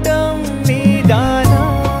காய்த்தோட்டம் நீதானா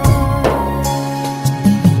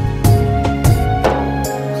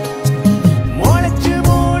முளைச்சு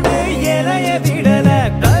மூணு இலைய விடல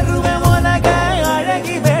கருவ மொலக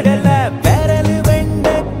அழகி மெடல பெரலு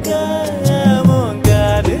வெண்டக்கா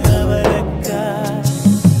மோங்காது அவரக்கா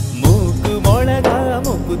மூக்கு மொளகா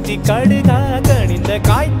மூக்குத்தி கடுகா கணிந்த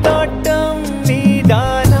காய்த்தோட்டம்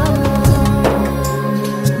நீதானா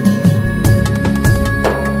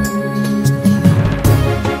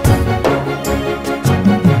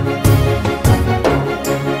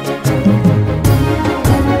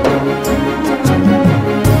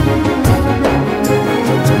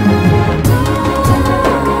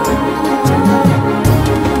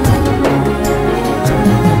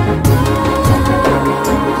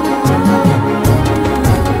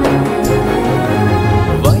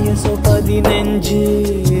நெஞ்சு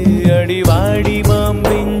அடிவாடி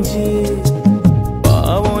மாம்பிஞ்சு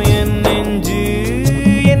பாவம் என் நெஞ்சு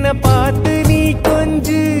என்ன பார்த்து நீ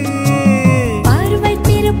கொஞ்சு பார்வை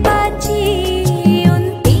திருப்பாச்சி உன்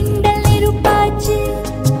திண்டல் இருப்பாச்சு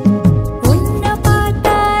உன்னை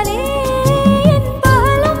பார்த்தாலே என்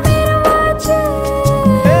பாலம் பெருவாச்சு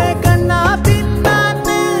கண்ணா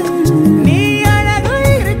பின்னான்னு நீ அழகு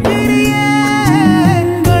இருக்கிறியே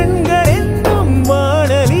கண்கள் என்னும்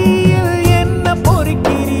வானவியில் என்ன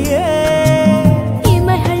பொறுக்கிறியே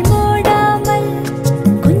இமைகள் மூடாமல்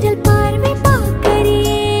கொஞ்சல் பார்வை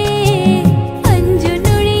பார்க்கறியே அஞ்சு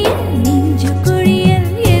நொழியில் நெஞ்சு குழியில்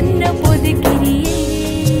என்ன பொதுக்கிறியே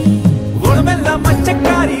உடம்பெல்லாம்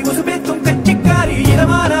மச்சக்காரி உசுபேத்தும் கட்சிக்காரி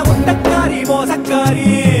இதமான முட்டக்காரி மோசக்காரி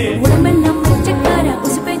உடம்பெல்லாம் மச்சக்கார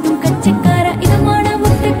உசுப்பைத்தும் கச்சக்கார இதமான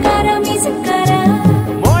முட்டக்கார மீசக்கார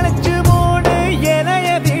முளைச்சு மூணு இலைய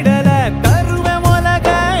விடல கருவ மொலக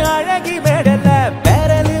அழகி மெடல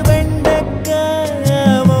பெரலு வெண்டக்கா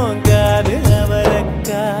மோங்காது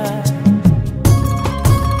அவரக்கா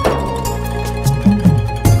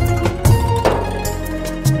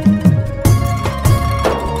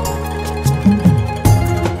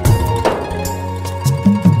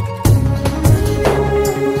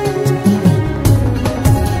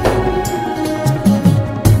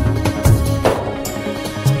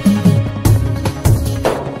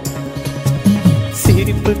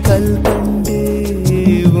சிரிப்பு கல் கண்டு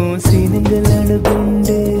உன் சினங்கள்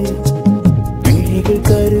அணுகுண்டு விழிகள்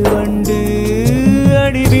கருவண்டு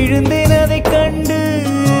அடி விழுந்தேன் அதை கண்டு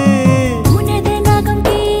உனது நகம்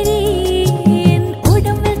தேறி என்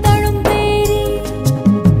உடம்பில் தழும் பேரி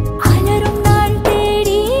அலரும் நாள்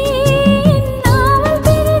தேடி என் நாவல்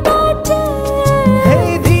பெரிதாச்சு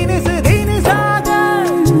தினுசு தினுசாக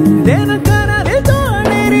தினக்கனவில்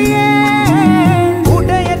தோன்றியே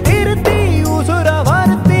உடைய திருத்தி உசுர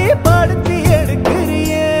வருத்தி படுத்தி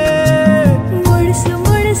எடுக்கிறியே முழுசு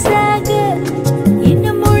முழுசாக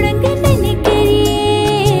என்ன முழங்க நினைக்கிறியே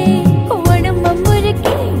உடம்ப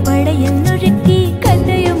முறுக்கி வளையல் நுறுக்கி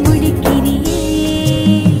கதைய முடிக்கிறியே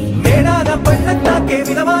மேடாத பள்ளத்தாக்கே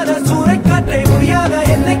விதமான சூறைக்காற்றை முடியாத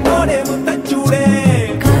எல்லை கோடே முத்தச்சூடே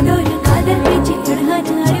காதோர காதல் வீச்சு தொடுகாத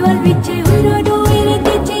அறிவால் வீச்சு உயிரோடு உயிரை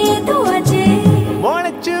தேச்சு ஏத்துவாச்சு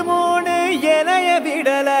முளைச்சு மூணு இலைய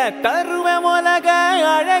விடல கருவ மொலக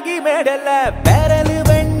அழகி மெடல பெரலு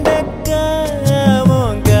வெண்டக்கா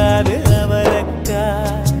மோங்காது அவரக்கா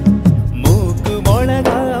மூக்கு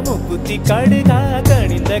மொளகா மூக்குத்தி கடுகா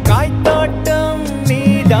கணிந்த காய்த்தோட்டம்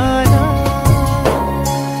நீதானா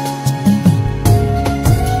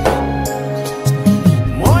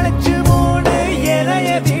முளைச்சு மூணு இலைய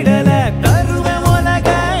விடல கருவ மொலக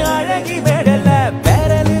அழகி மெடல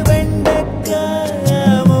பெரலு வெண்டக்கா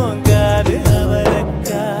மோங்காது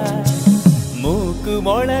அவரக்கா மூக்கு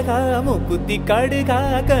மொளகா மூக்குத்தி கடுகா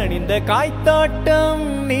கணிந்த காய்த்தோட்டம்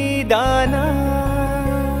நீதானா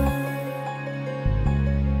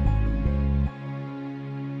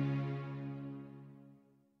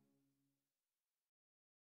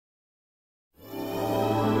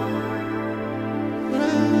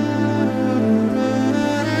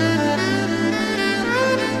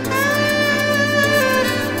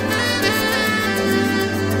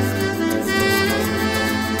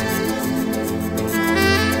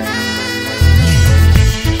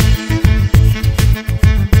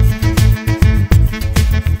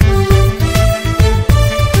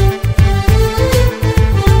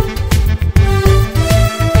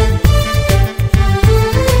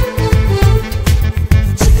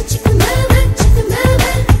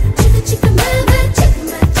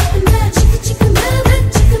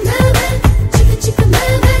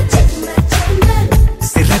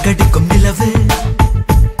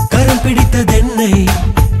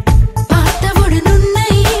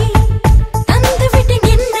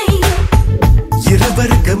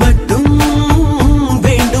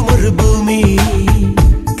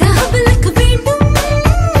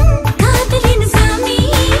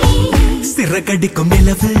சிறகடிக்கும்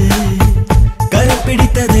நிலவு கரம்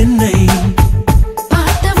பிடித்ததென்னை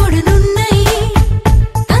பார்த்தவுடன் உன்னை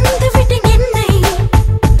தந்துவிட்டேன் என்னை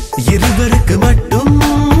இருவருக்கு மட்டும்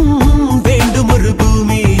வேண்டும் ஒரு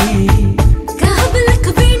பூமி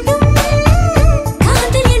காவலுக்கு வேண்டும்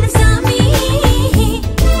காதல் எனும் சாமி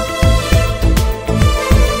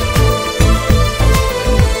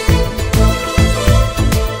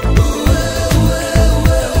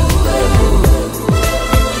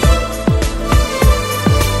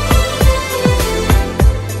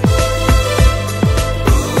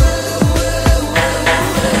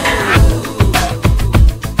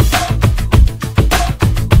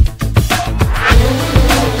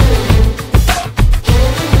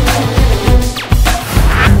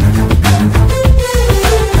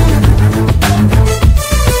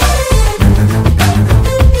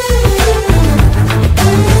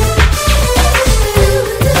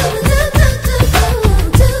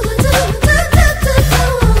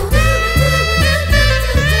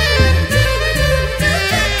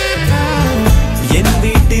என்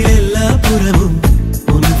வீட்டில் எல்லா புறமும்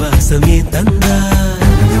உன் வாசமே தந்தாய்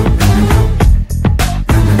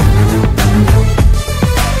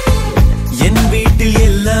என் வீட்டில்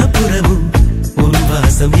எல்லா புறமும் உன்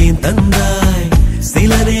வாசம் ஏன் தந்தாய்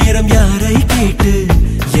சில நேரம் யாரை கேட்டு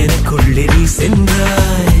எனக்குள்ளே நீ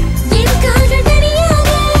சென்றாய் என் கால்கள் தனியாக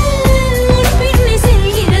உன் பின்னே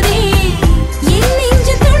செல்கிறதே என்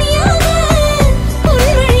நெஞ்சு துணியாக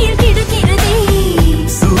உன் வழியில் கிடக்கிறதே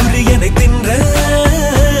சூரியனை தின்ற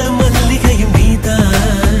மல்லிகையும் நீதான்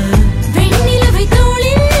வெண்ணிலவை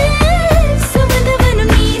தோளில்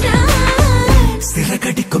சுமந்தவனும் நீதான்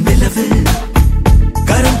சிறகடிக்கும் நிலவு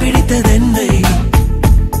கரம் பிடித்ததென்னை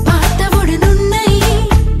பார்த்தவுடன் உன்னை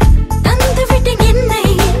தந்துவிட்டேன் என்னை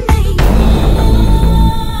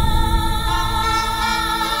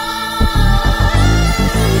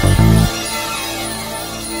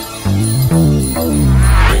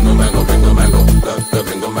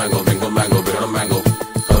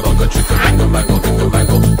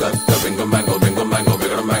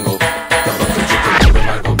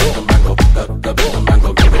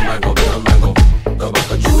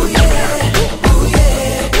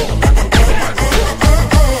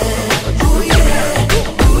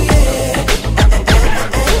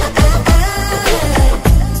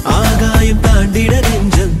ஆகாயம் தாண்டிட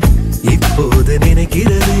நெஞ்சம் இப்போது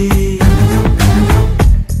நினைக்கிறதே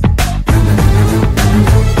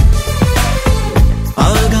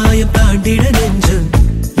ஆகாயம் தாண்டிட நெஞ்சம்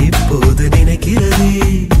இப்போது நினைக்கிறதே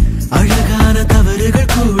அழகான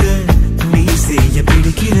தவறுகள் கூட நீ செய்ய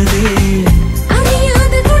பிடிக்கிறதே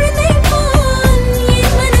அறியாத குழந்தை போல்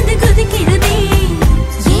என் மனது கொதிக்கிறதே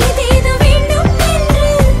ஏதேதோ வேண்டும் என்று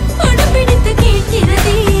படம் பிடித்து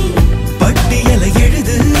கேட்கிறதே பட்டியலை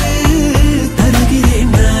எழுது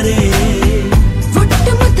தருகிறேன் நானே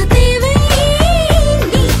ஒட்டுமொத்த தேவை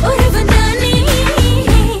நீ ஒருவன் தானே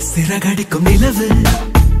சிறகடிக்கும் நிலவு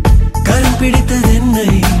கரம் பிடித்ததென்னை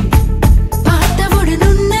பார்த்தவுடன்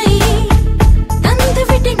உன்னை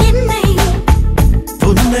தந்துவிட்டேன் என்னை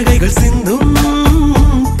புன்னகைகள் சிந்தும்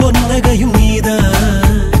பொன்னகையும்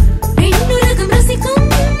நீதான் பெண்ணுலகம் ரசிக்கும்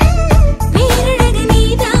பேரழகு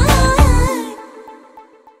நீதான்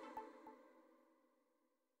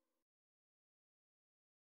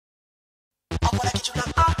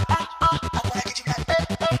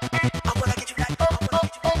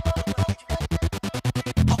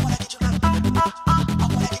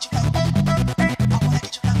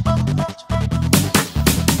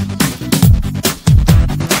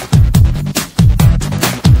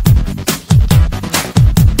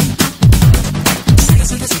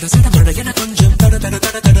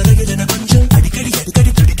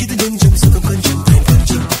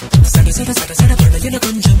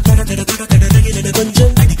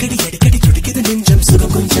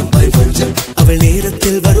அவள்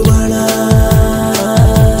நேரத்தில் வருவாளா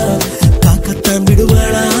காக்கத்தான்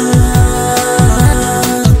விடுவாளா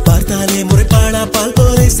பார்த்தாலே முறைப்பாளா பால்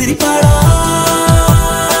போலே சிரிப்பாளா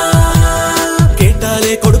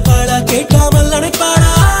கேட்டாலே கொடுப்பாளா கேட்காமல்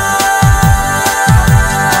அணைப்பாளா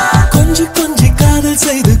கொஞ்சி கொஞ்சி காதல்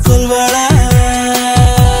செய்து கொள்வாளா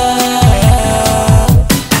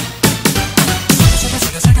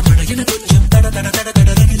கொஞ்சம் தட தட தட தட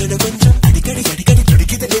ரகிலன கொஞ்சம் அடிக்கடி அடிக்கடி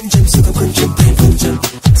துடிக்குது நெஞ்சம் சுகம் கொஞ்சம் பயம் கொஞ்சம்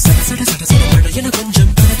சட சட சட சட பழையன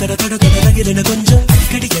கொஞ்சம் தட தட தட தட ரகிலன கொஞ்சம்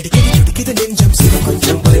அடிக்கடி அடிக்கடி துடிக்குது நெஞ்சம் சுகம்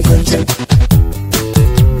கொஞ்சம் பயம் கொஞ்சம்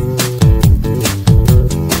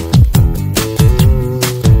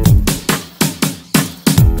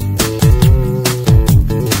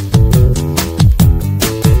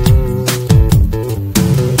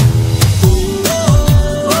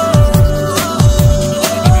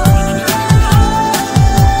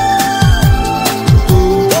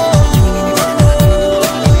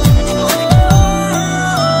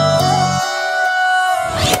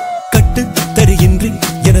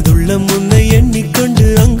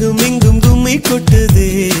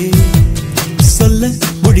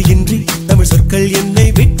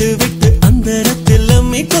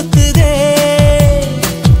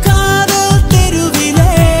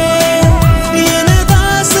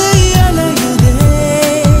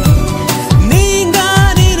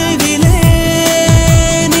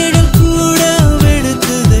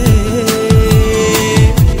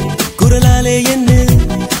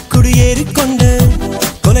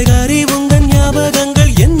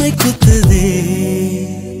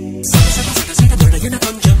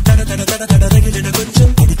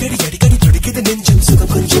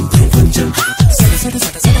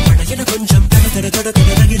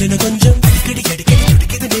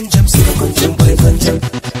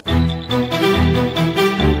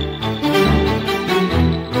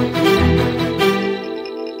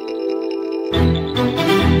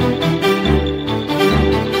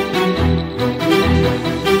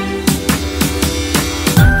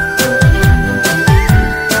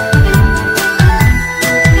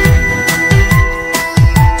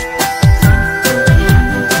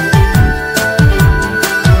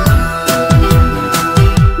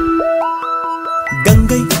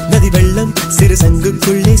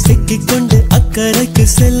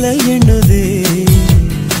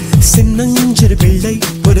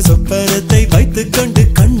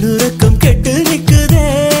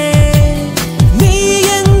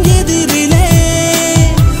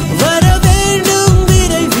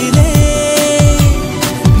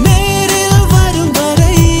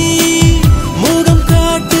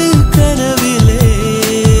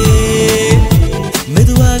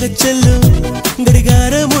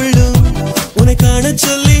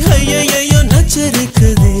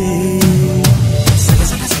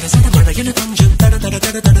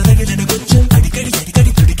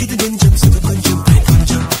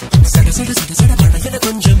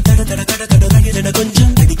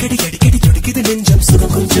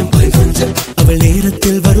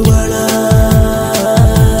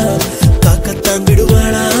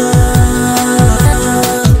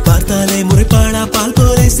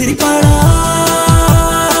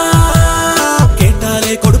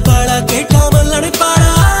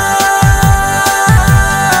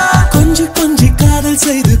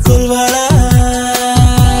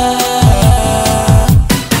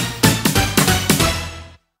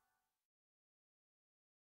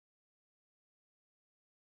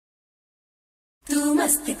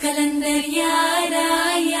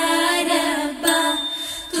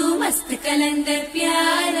कलंदर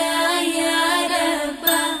प्यारा यार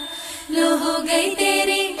अब्बा लो हो गई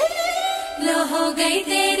तेरी लो हो गई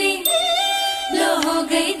तेरी लो हो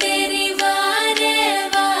गई तेरी वारे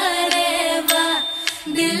वारे वा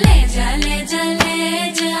दिल ले जा ले जा ले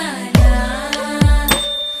जाना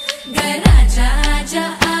घर आजा आजा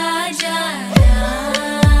आ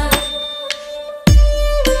जाना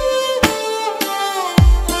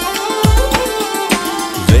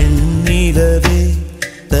வெண்ணிலவே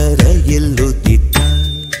தரையில்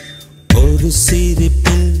உதித்தாய் ஒரு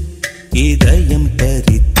சிரிப்பில் இதயம்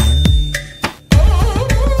பறித்தாய்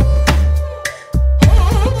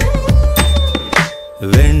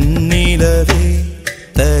வெண்ணிலவே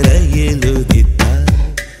தரையில் உதித்தாய்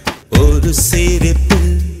ஒரு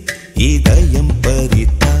சிரிப்பில் இதயம்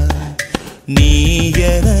பறித்தாய் நீ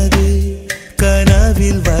எனது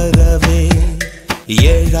கனவில் வரவே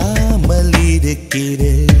எழாமல்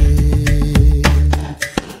இருக்கிறேன்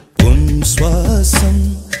உன் சுவாசம்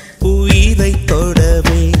உயிரை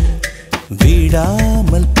தொடவே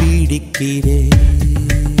விடாமல் பிடிக்கிறேன்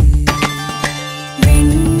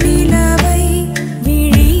வெண்ணிலவை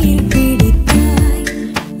விழியில் பிடித்தாய்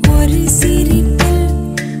ஒரு சிரிப்பில்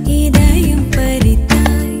இதயம்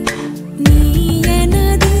பறித்தாய் நீ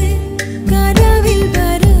எனது கனவில்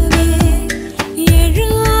வரவே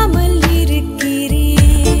எழாமல்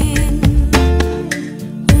இருக்கிறேன்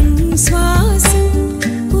உன் சுவாசம்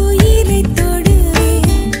உயிரை தொடுவே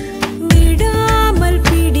விடாமல்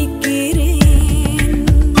பிடிக்கிறேன்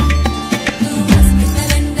तू मस्त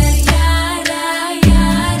कलंदर यारा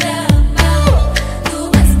यारा अब्बा तू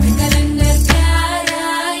मस्त कलंदर प्यारा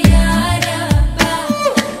यारा अब्बा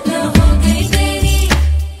लो हो गई तेरी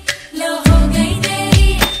लो हो गई तेरी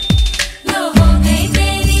लो हो गई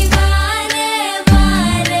तेरी वारे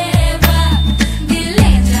वारे वा दिल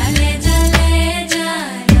ले जा ले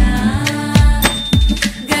जाना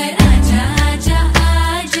घर आजा आजा आ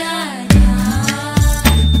जाना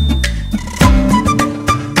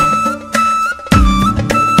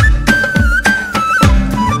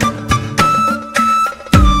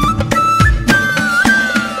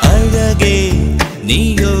அழகே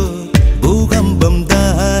நீயோ பூகம்பம்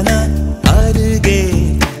தானா அருகே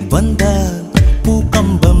வந்தால்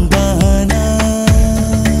பூகம்பம் தானா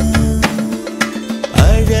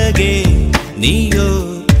அழகே நீயோ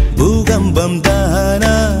பூகம்பம்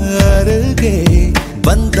தானா அருகே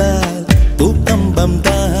வந்தால் பூகம்பம்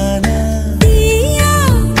தானா தீயா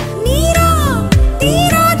நீரா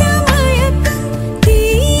தீராத மயக்கம்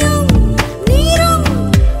தீயும் நீரும்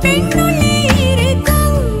பெண்ணுள்ளே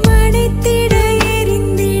இருக்கும் மடைத்திட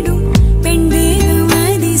எரிந்திடும் பெண் தேகம்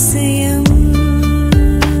அதிசயம்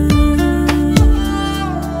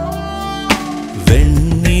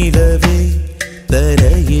வெண்ணிலவே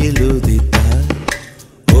தரையில் உதித்தாய்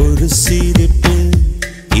ஒரு சிரிப்பில்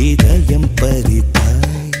இதயம் பறித்தாய்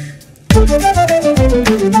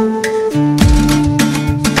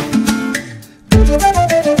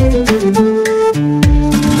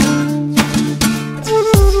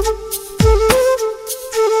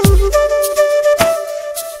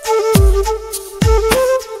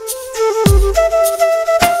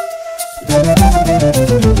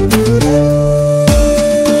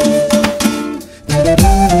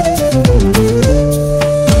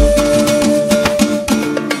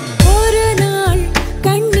ஒரு நாள்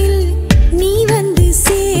கண்ணில் நீ வந்து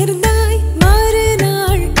சேர்ந்தாய்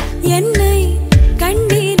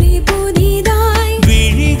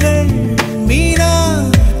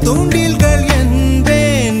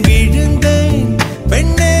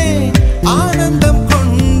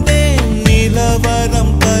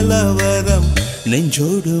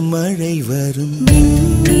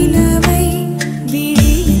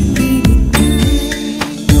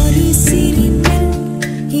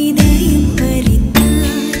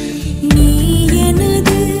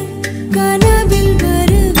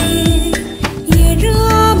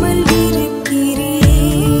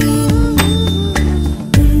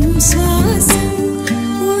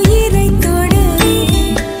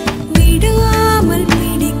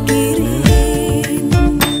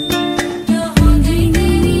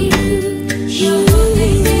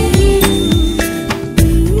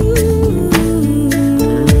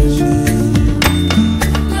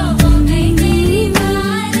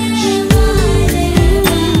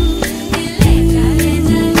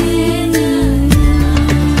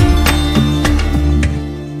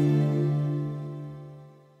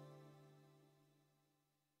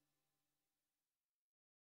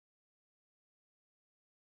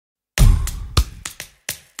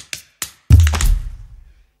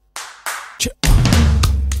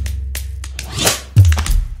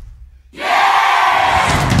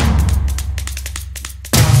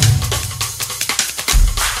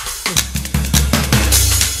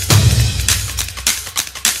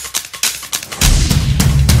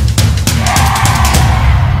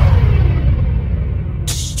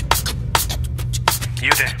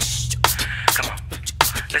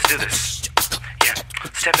do this. Yeah,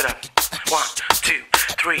 step it up. 1, 2,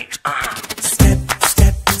 3, Step,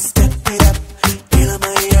 step, step it up.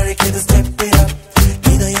 இளமை அழைக்குது step it up.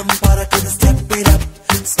 இதயம் பறக்குது step it up.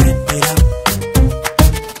 Step it up.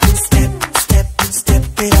 Step, step,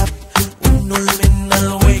 step it up. உன்னுள்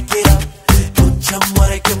மின்னல் wake it up. உச்சம்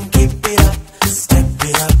வரைக்கும் keep it up. Step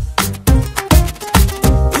it up.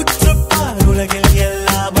 உற்றுப்பார் உலகில்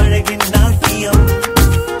எல்லாம் அழகின் நாட்டியம்.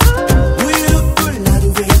 உயிருக்குள்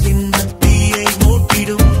அதுவே இன்பத் தீயை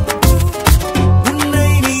மூட்டிடும். உன்னை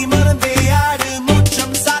நீ மறந்தே ஆடு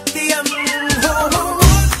மோட்சம் சாத்தியம். 1,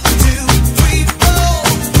 2, 3, 4.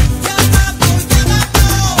 Yamago, Yamago.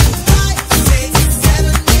 5, 6,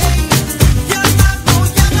 7, 8. Yamago,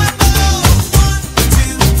 Yamago. 1,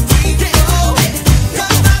 2, 3, 4.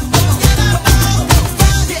 Yamago, Yamago.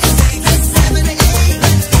 5, 6, 7,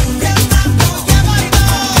 8. Yamago,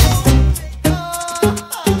 Yamago.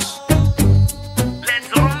 let's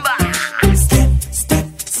rumba. Step, step,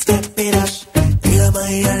 step it up.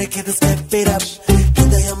 இளமை அழைக்குது step it up.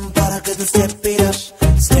 இதயம் பறக்குது step it up.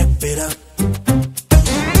 Step it up.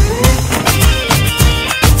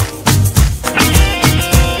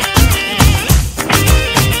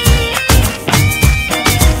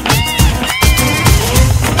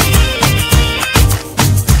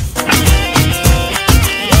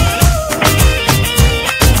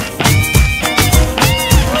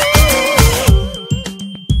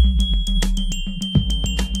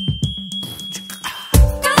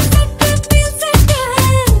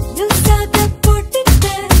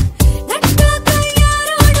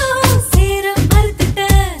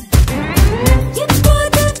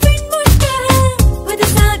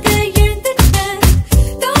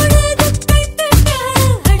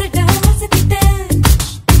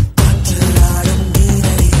 காற்றிலாடும்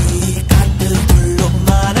நீரடி, காற்றில் துள்ளும்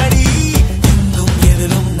மானடி. எங்கும்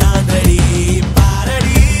எதிலும் நானடி,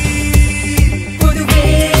 பாரடி.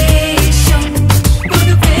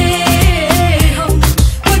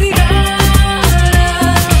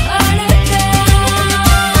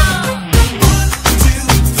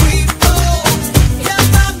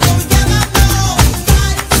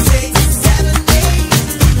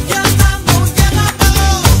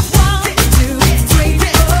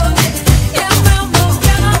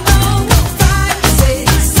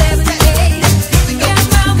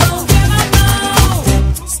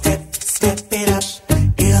 Step, step it up.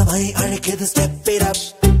 இளமை அழைக்குது step it up.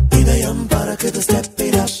 இதயம் பறக்குது step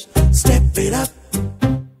it up. Step it up.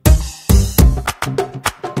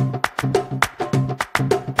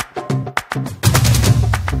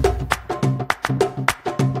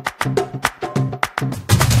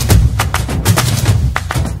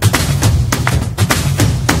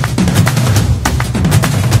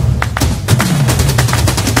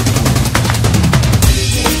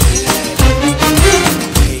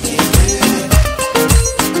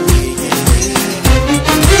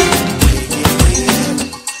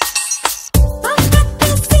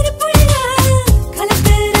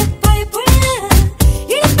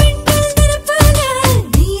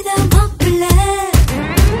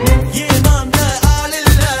 ஏமாந்த ஆள்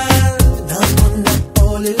இல்ல, நான் உன்னை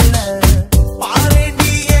போல் இல்ல.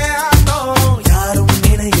 பாரேண்டிய ஆட்டம் யாரும்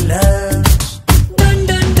நினையில.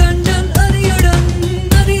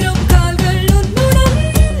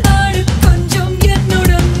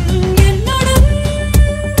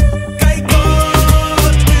 கை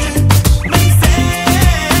கோர்த்து மெய்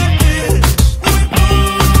சேர்த்து உன்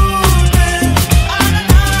கூடு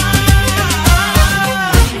அடடா.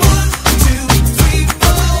 1, 2, 3,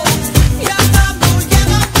 4. Yamago,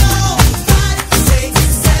 Yamago. 5, 6,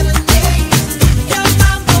 7, 8.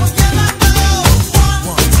 Yamago, Yamago.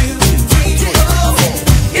 1, 2, 3, 4.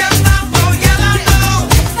 Yamago, Yamago.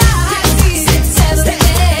 5, 6, 7,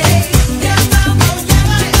 8. Yamago,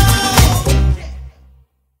 Yamago.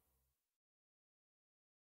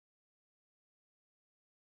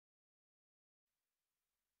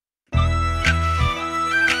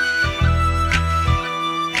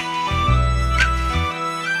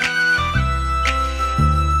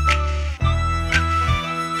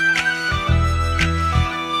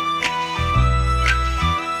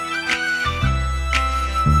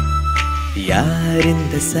 யார்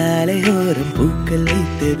இந்த சாலையோரம் பூக்கள்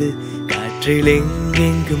வைத்தது? காற்றில்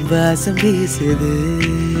எங்கெங்கும் வாசம் வீசுது.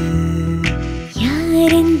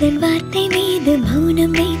 யார் இந்த வார்த்தை மீது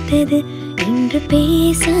மௌனம் வைத்தது? இன்று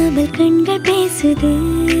பேசாமல் கண்கள் பேசுது.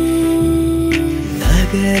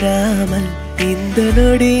 நகராமல் இந்த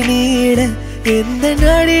நொடி நீட எந்த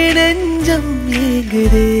நொடி நெஞ்சம்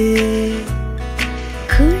ஏங்குதே.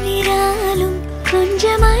 குளிராலும்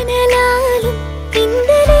கொஞ்சம் அனலாலும்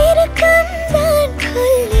இந்த நெருக்கம் தான்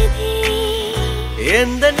கொல்லுதே.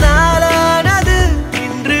 எந்த நாளானது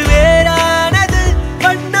இன்று வேறானது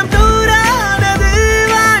வண்ணம் தூரானது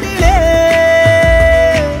வானிலே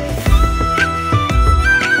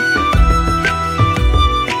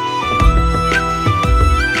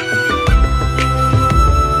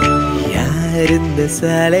யார் இந்த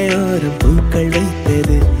சாலையோரம் பூக்கள்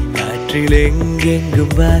வைத்தது காற்றில்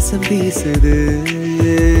எங்கெங்கும் வாசம் வீசுது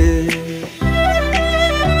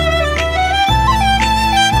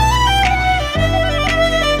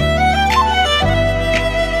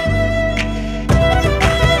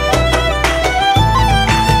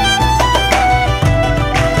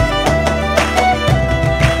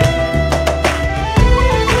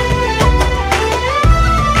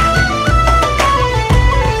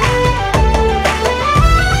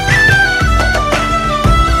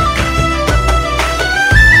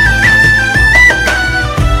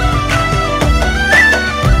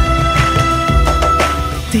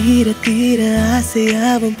தீர தீர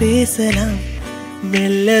ஆசையாவும் பேசலாம்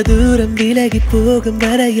மெல்ல தூரம் விலகி போகும்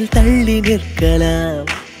வரையில் தள்ளி நிற்கலாம்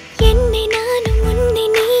என்னை நானும் உன்னை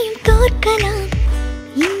நீயும் தோற்கலாம்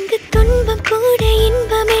இங்கு துன்பம் கூட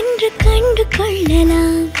இன்பம் என்று கண்டு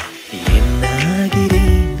கொள்ளலாம்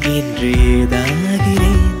என்னாகிறேன் என்று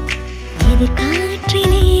ஏதாகிறேன் இது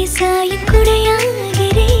காற்றிலே சாயும்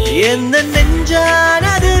குடையாகிறேன் எந்த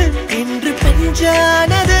நெஞ்சானது இன்று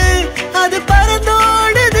பெஞ்சானது அது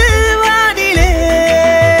பறந்தோடுது வானிலே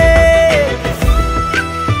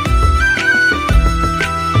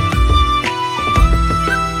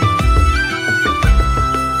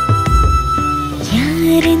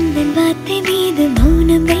யார் இந்த வார்த்தை மீது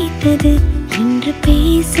மௌனம் வைத்தது இன்று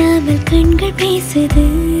பேசாமல் கண்கள் பேசுது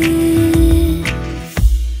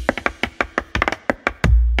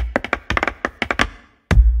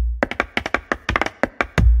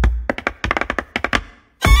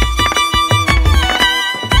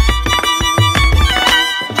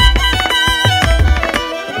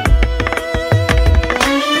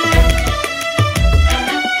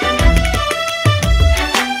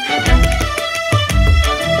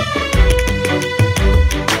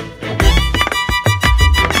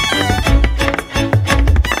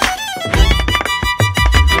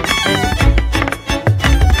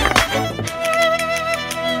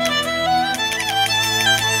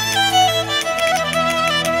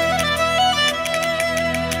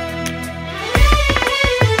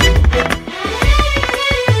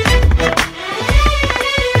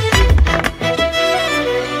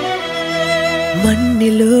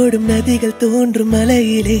மண்ணிலோடும் நதிகள் தோன்றும்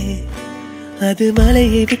மலையிலே அது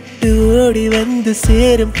மலையை விட்டு ஓடி வந்து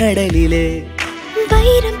சேரும் கடலிலே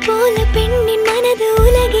வைரம் போல பெண்ணின் மனது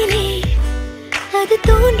உலகிலே அது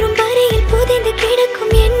தோன்றும் வரையில் புதைந்து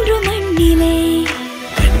கிடக்கும் என்று மண்ணிலே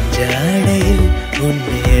பஞ்சாடையில்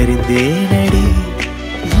உன்னை அறிந்தேனடி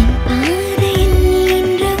என் பாதையில்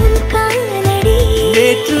என்று உன் காலடி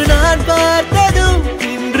நேற்று நான் பார்த்ததும்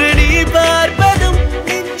இன்று நீ பார்ப்பதும்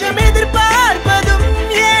நெஞ்சம் எதிர்பார்ப்பதும்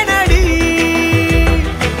ஏனடி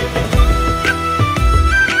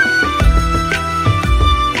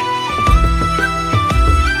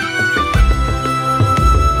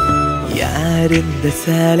யார் இந்த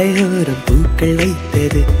சாலையோரம் பூக்கள்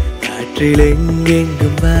வைத்தது காற்றில்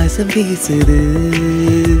எங்கெங்கும் வாசம் வீசுது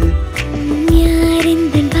யார்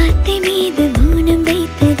இந்த வார்த்தை மீது மௌனம்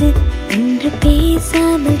வைத்தது இன்று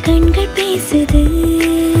பேசாமல் கண்கள் பேசுது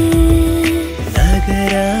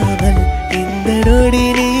நகராமல் இந்த நொடி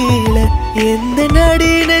நீள எந்த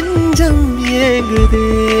நடி நெஞ்சம் ஏங்குதே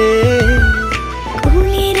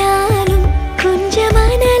குளிராலும் கொஞ்சம்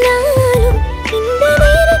அனலாலும் இந்த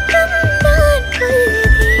நெருக்கம் நான்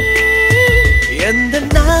கொள்கிறேன் எந்த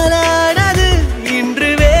நாளானது இன்று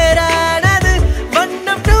வேறானது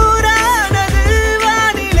வண்ணம் தூரானது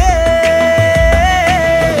வானிலே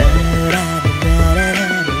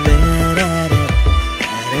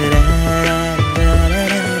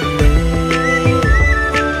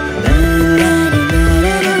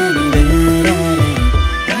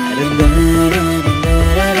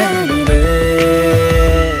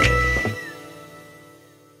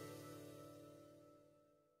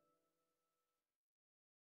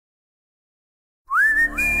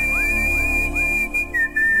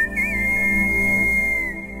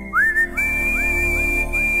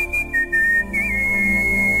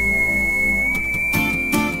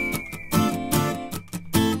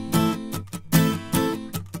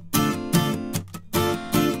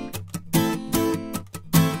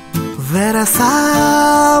வெரசா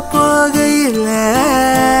போகையில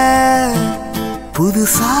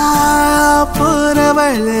புதுசா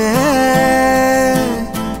போறவள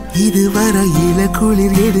இதுவரையில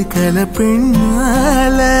குளிர் எடுக்கல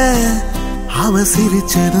பெண்ணால அவ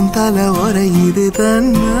சிரிச்சதும் தலை உரையுது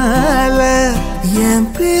தன்னால என்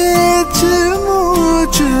பேச்சு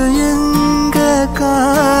மூச்சு எங்க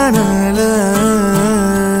காணல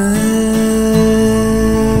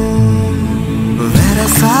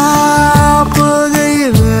வெரசா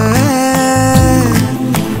போகையில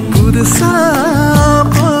புதுசா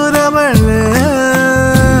போறவள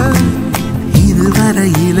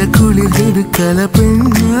இதுவரையில குளிர் எடுக்கல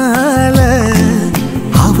பெண்ணால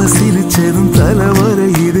அவ சிரிச்சதும் தலைவரை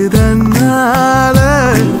இது தன்னால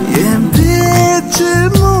என் பேச்சு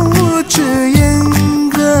மூச்சு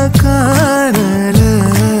எங்க காணல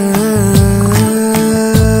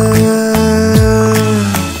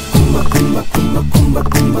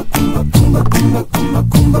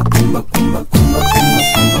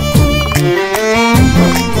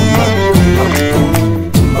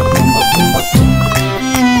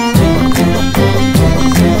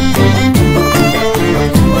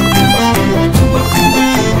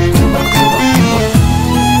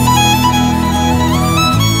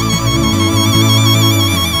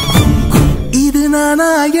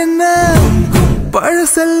என்ன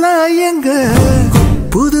பழசெல்லாம் எங்க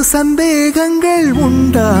புது சந்தேகங்கள்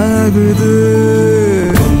உண்டாகுது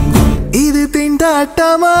இது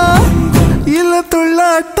திண்டாட்டமா இல்ல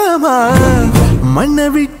தொள்ளாட்டமா மண்ணை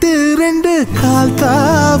விட்டு ரெண்டு கால்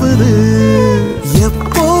தாவுது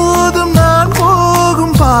எப்போதும் நான்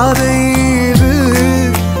போகும் பாதை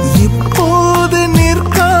இப்போது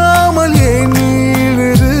நிற்காமல் ஏன்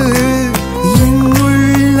நீடுது என்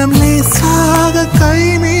உள்ளம் லேசாக கை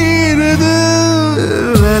மீறுது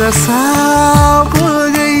வரசா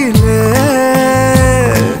போகையில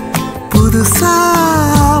புதுசா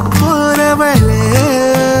போறவளே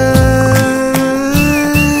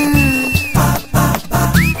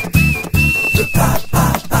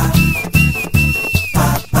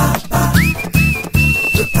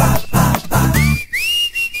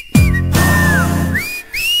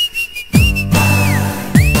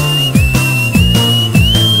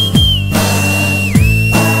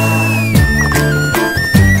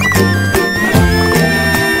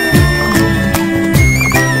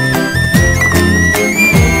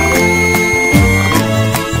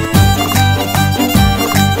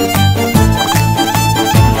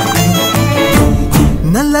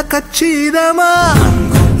கச்சிதமா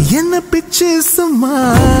என்ன பிச்சு சும்மா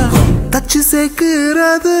தச்சு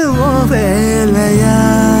சேர்க்கிறது ஓ வேலையா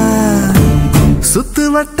சுத்து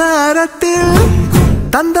வட்டாரத்தில்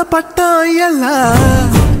தந்த பட்டம் எல்லாம்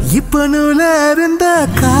இப்ப நூல இருந்த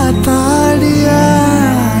காத்தாடியா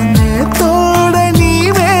நேத்தோட நீ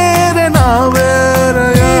வேற நான்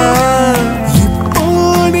வேறையா இப்போ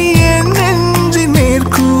நீ என் நெஞ்சு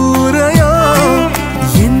நேர்கூறையா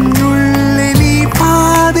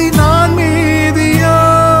நான் மீதியோ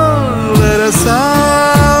வரசா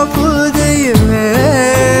புகையில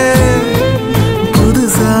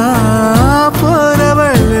புதுசா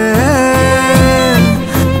போறவள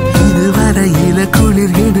இதுவரையில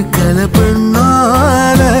குளிர் எடுக்கல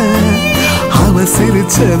பெண்ணால அவ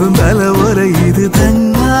சிரிச்சதும் தலைவரை இது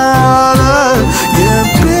தன்னால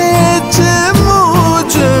என் பேச்சு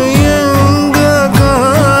மூச்சு எங்க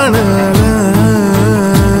காணல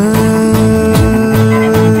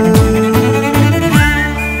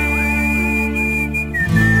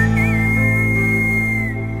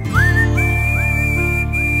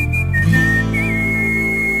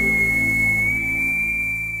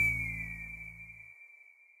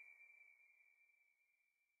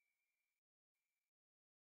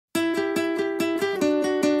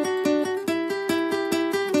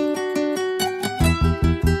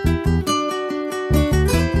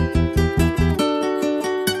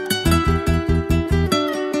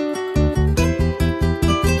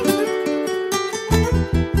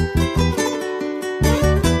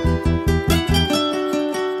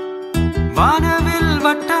வானவில்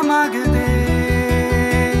வட்டமாகுதே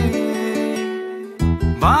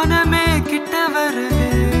வானமே கிட்ட வருதே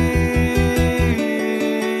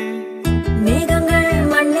மேகங்கள்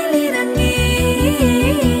மண்ணில் இறங்கி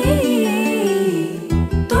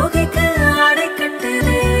தோகைக்கு ஆடை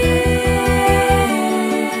கட்டுதே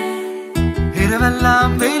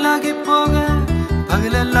இரவெல்லாம் வெயிலாகி போக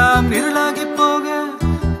பகலெல்லாம் இருளாகி போக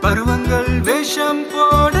பருவங்கள் வேஷம்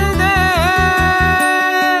போடுதே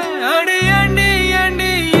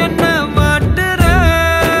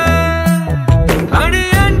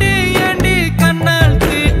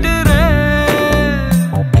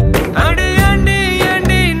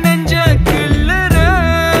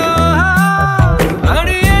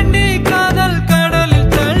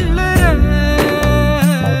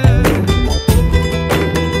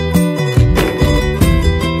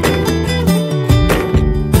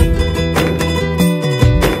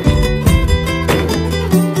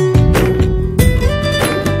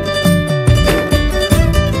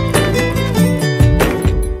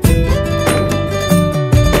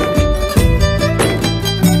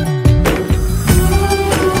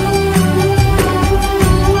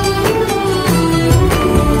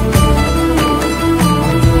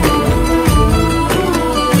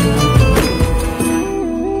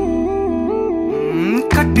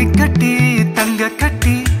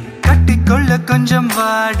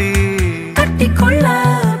வாடி கட்டிக்கொள்ள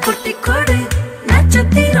குட்டி கொடு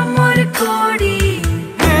நட்சத்திரம் ஒரு கோடி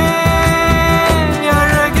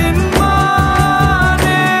அழகின்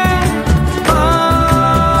மானே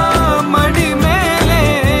மடி மேலே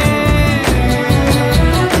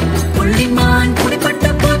புள்ளிமான்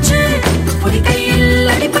குடிப்பட்ட போச்சு பொடி கையில்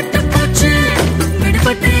அடிபட்ட போச்சு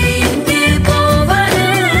விடுபட்டு எங்கே போவது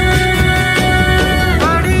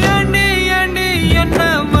அடி அண்டி அண்டி என்ன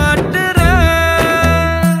மாட்டுற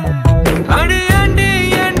அடி அண்டி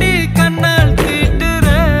அண்டி கண்ணால் தீட்டுற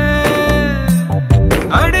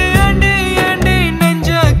அடி அண்டி அண்டி நெஞ்ச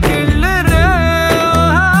கிள்ளுற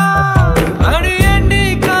அடி அண்டி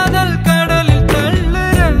காதல் கடலில்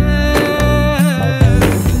தள்ளுற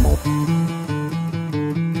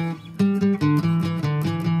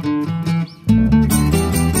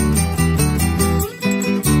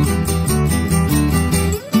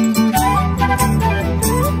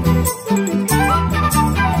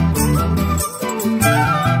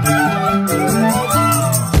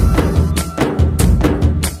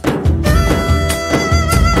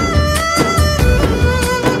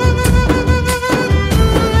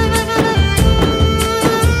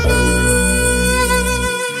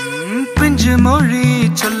பிஞ்சு மொழி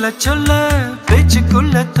சொல்ல சொல்ல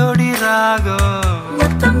பேச்சுக்குள்ள தொடி ராகம்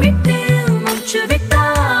முத்தமிட்டு மூச்சு விட்டா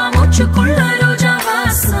மூச்சுக்குள்ள ரோஜா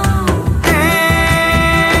வாசம்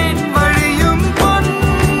தேன் வழியும்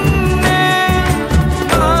பொன்னே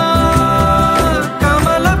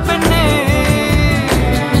கமல பெண்ணே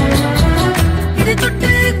இது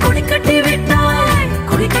தொட்டு கொடி கட்டி விட்டாய்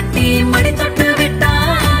கொடி கட்டி மடி தொட்டு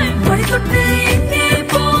விட்டாய் மடி தொட்டு எங்கே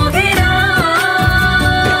போகிறாய்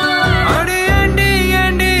அடி அண்டி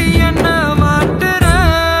அண்டி என்ன மாட்டுற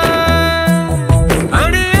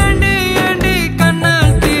அடி அண்டி அண்டி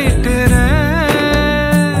கண்ணால் தீட்டுற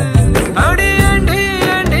அடி அண்டி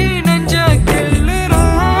அண்டி நெஞ்ச கிள்ளுற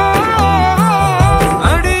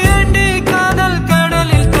அடி அண்டி காதல்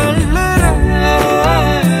கடலில் தள்ளுற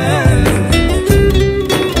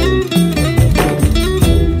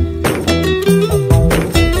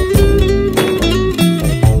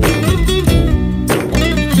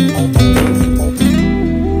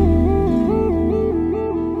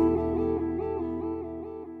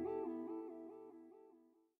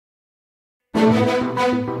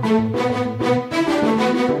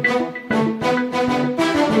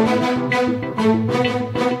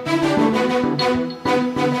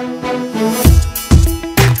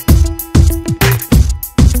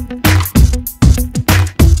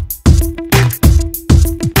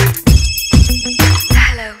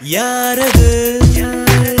யாரது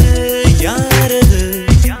யாரது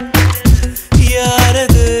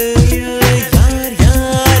யாரது யார்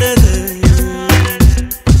யாரது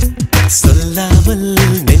சொல்லாமல்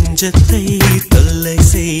நெஞ்சத்தை தொல்லை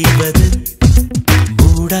செய்வது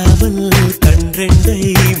மூடாமல் கன்றெண்டை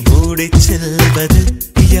மூடிச் செல்வது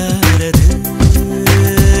யாரது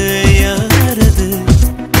யாரது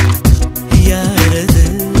யாரது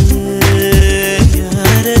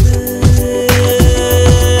யாரது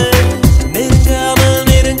நெருங்காமல்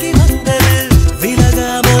நெருங்கி வந்தது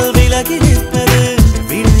விலகாமல் விலகி நிற்பது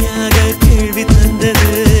விடையாக கேள்வி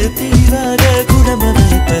தந்தது தெளிவாக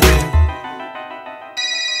குணமமைப்பது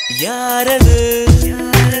யாரது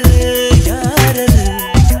யாரது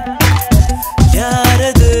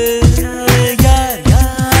யாரது யார்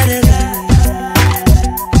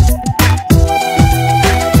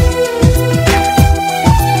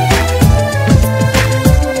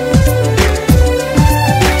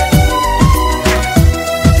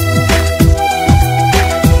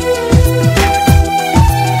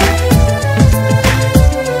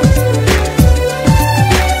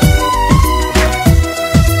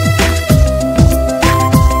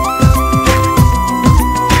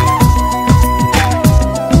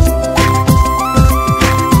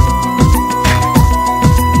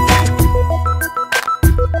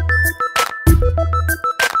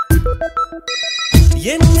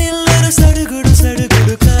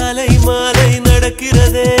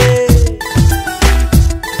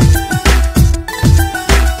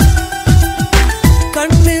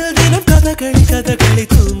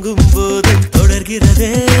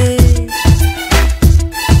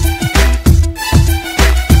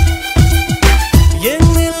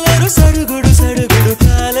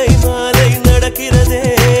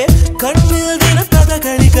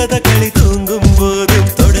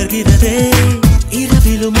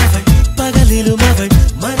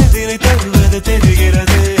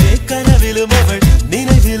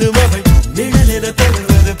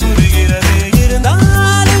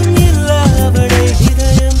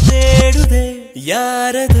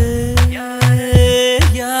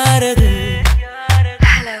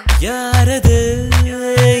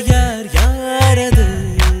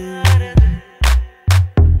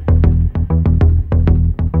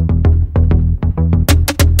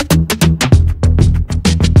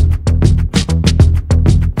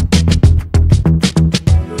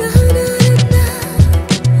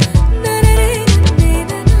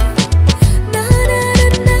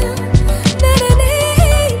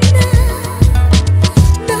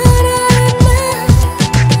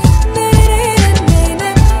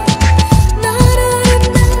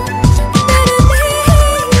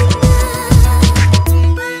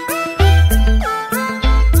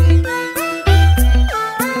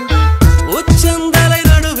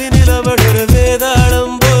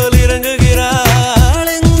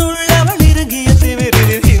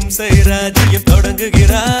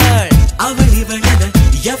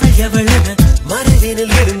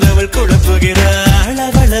போகிறாள்.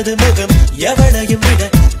 அவளது முகம் எவளையும் விட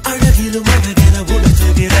அழகிலும் அழகென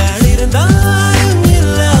உணர்த்துகிறாள். இருந்தாலும்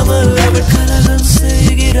இல்லாமல் அவள் கலகம்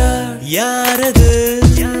செய்கிறாள். யாரது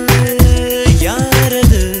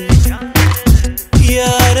யாரது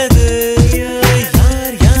யாரது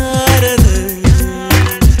யாரது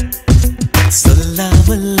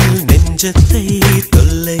சொல்லாமல் நெஞ்சத்தை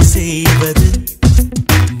தொல்லை செய்வது,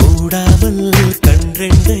 மூடாமல்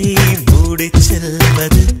கன்றெண்டை மூடிச்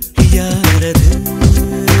செல்வது யாரது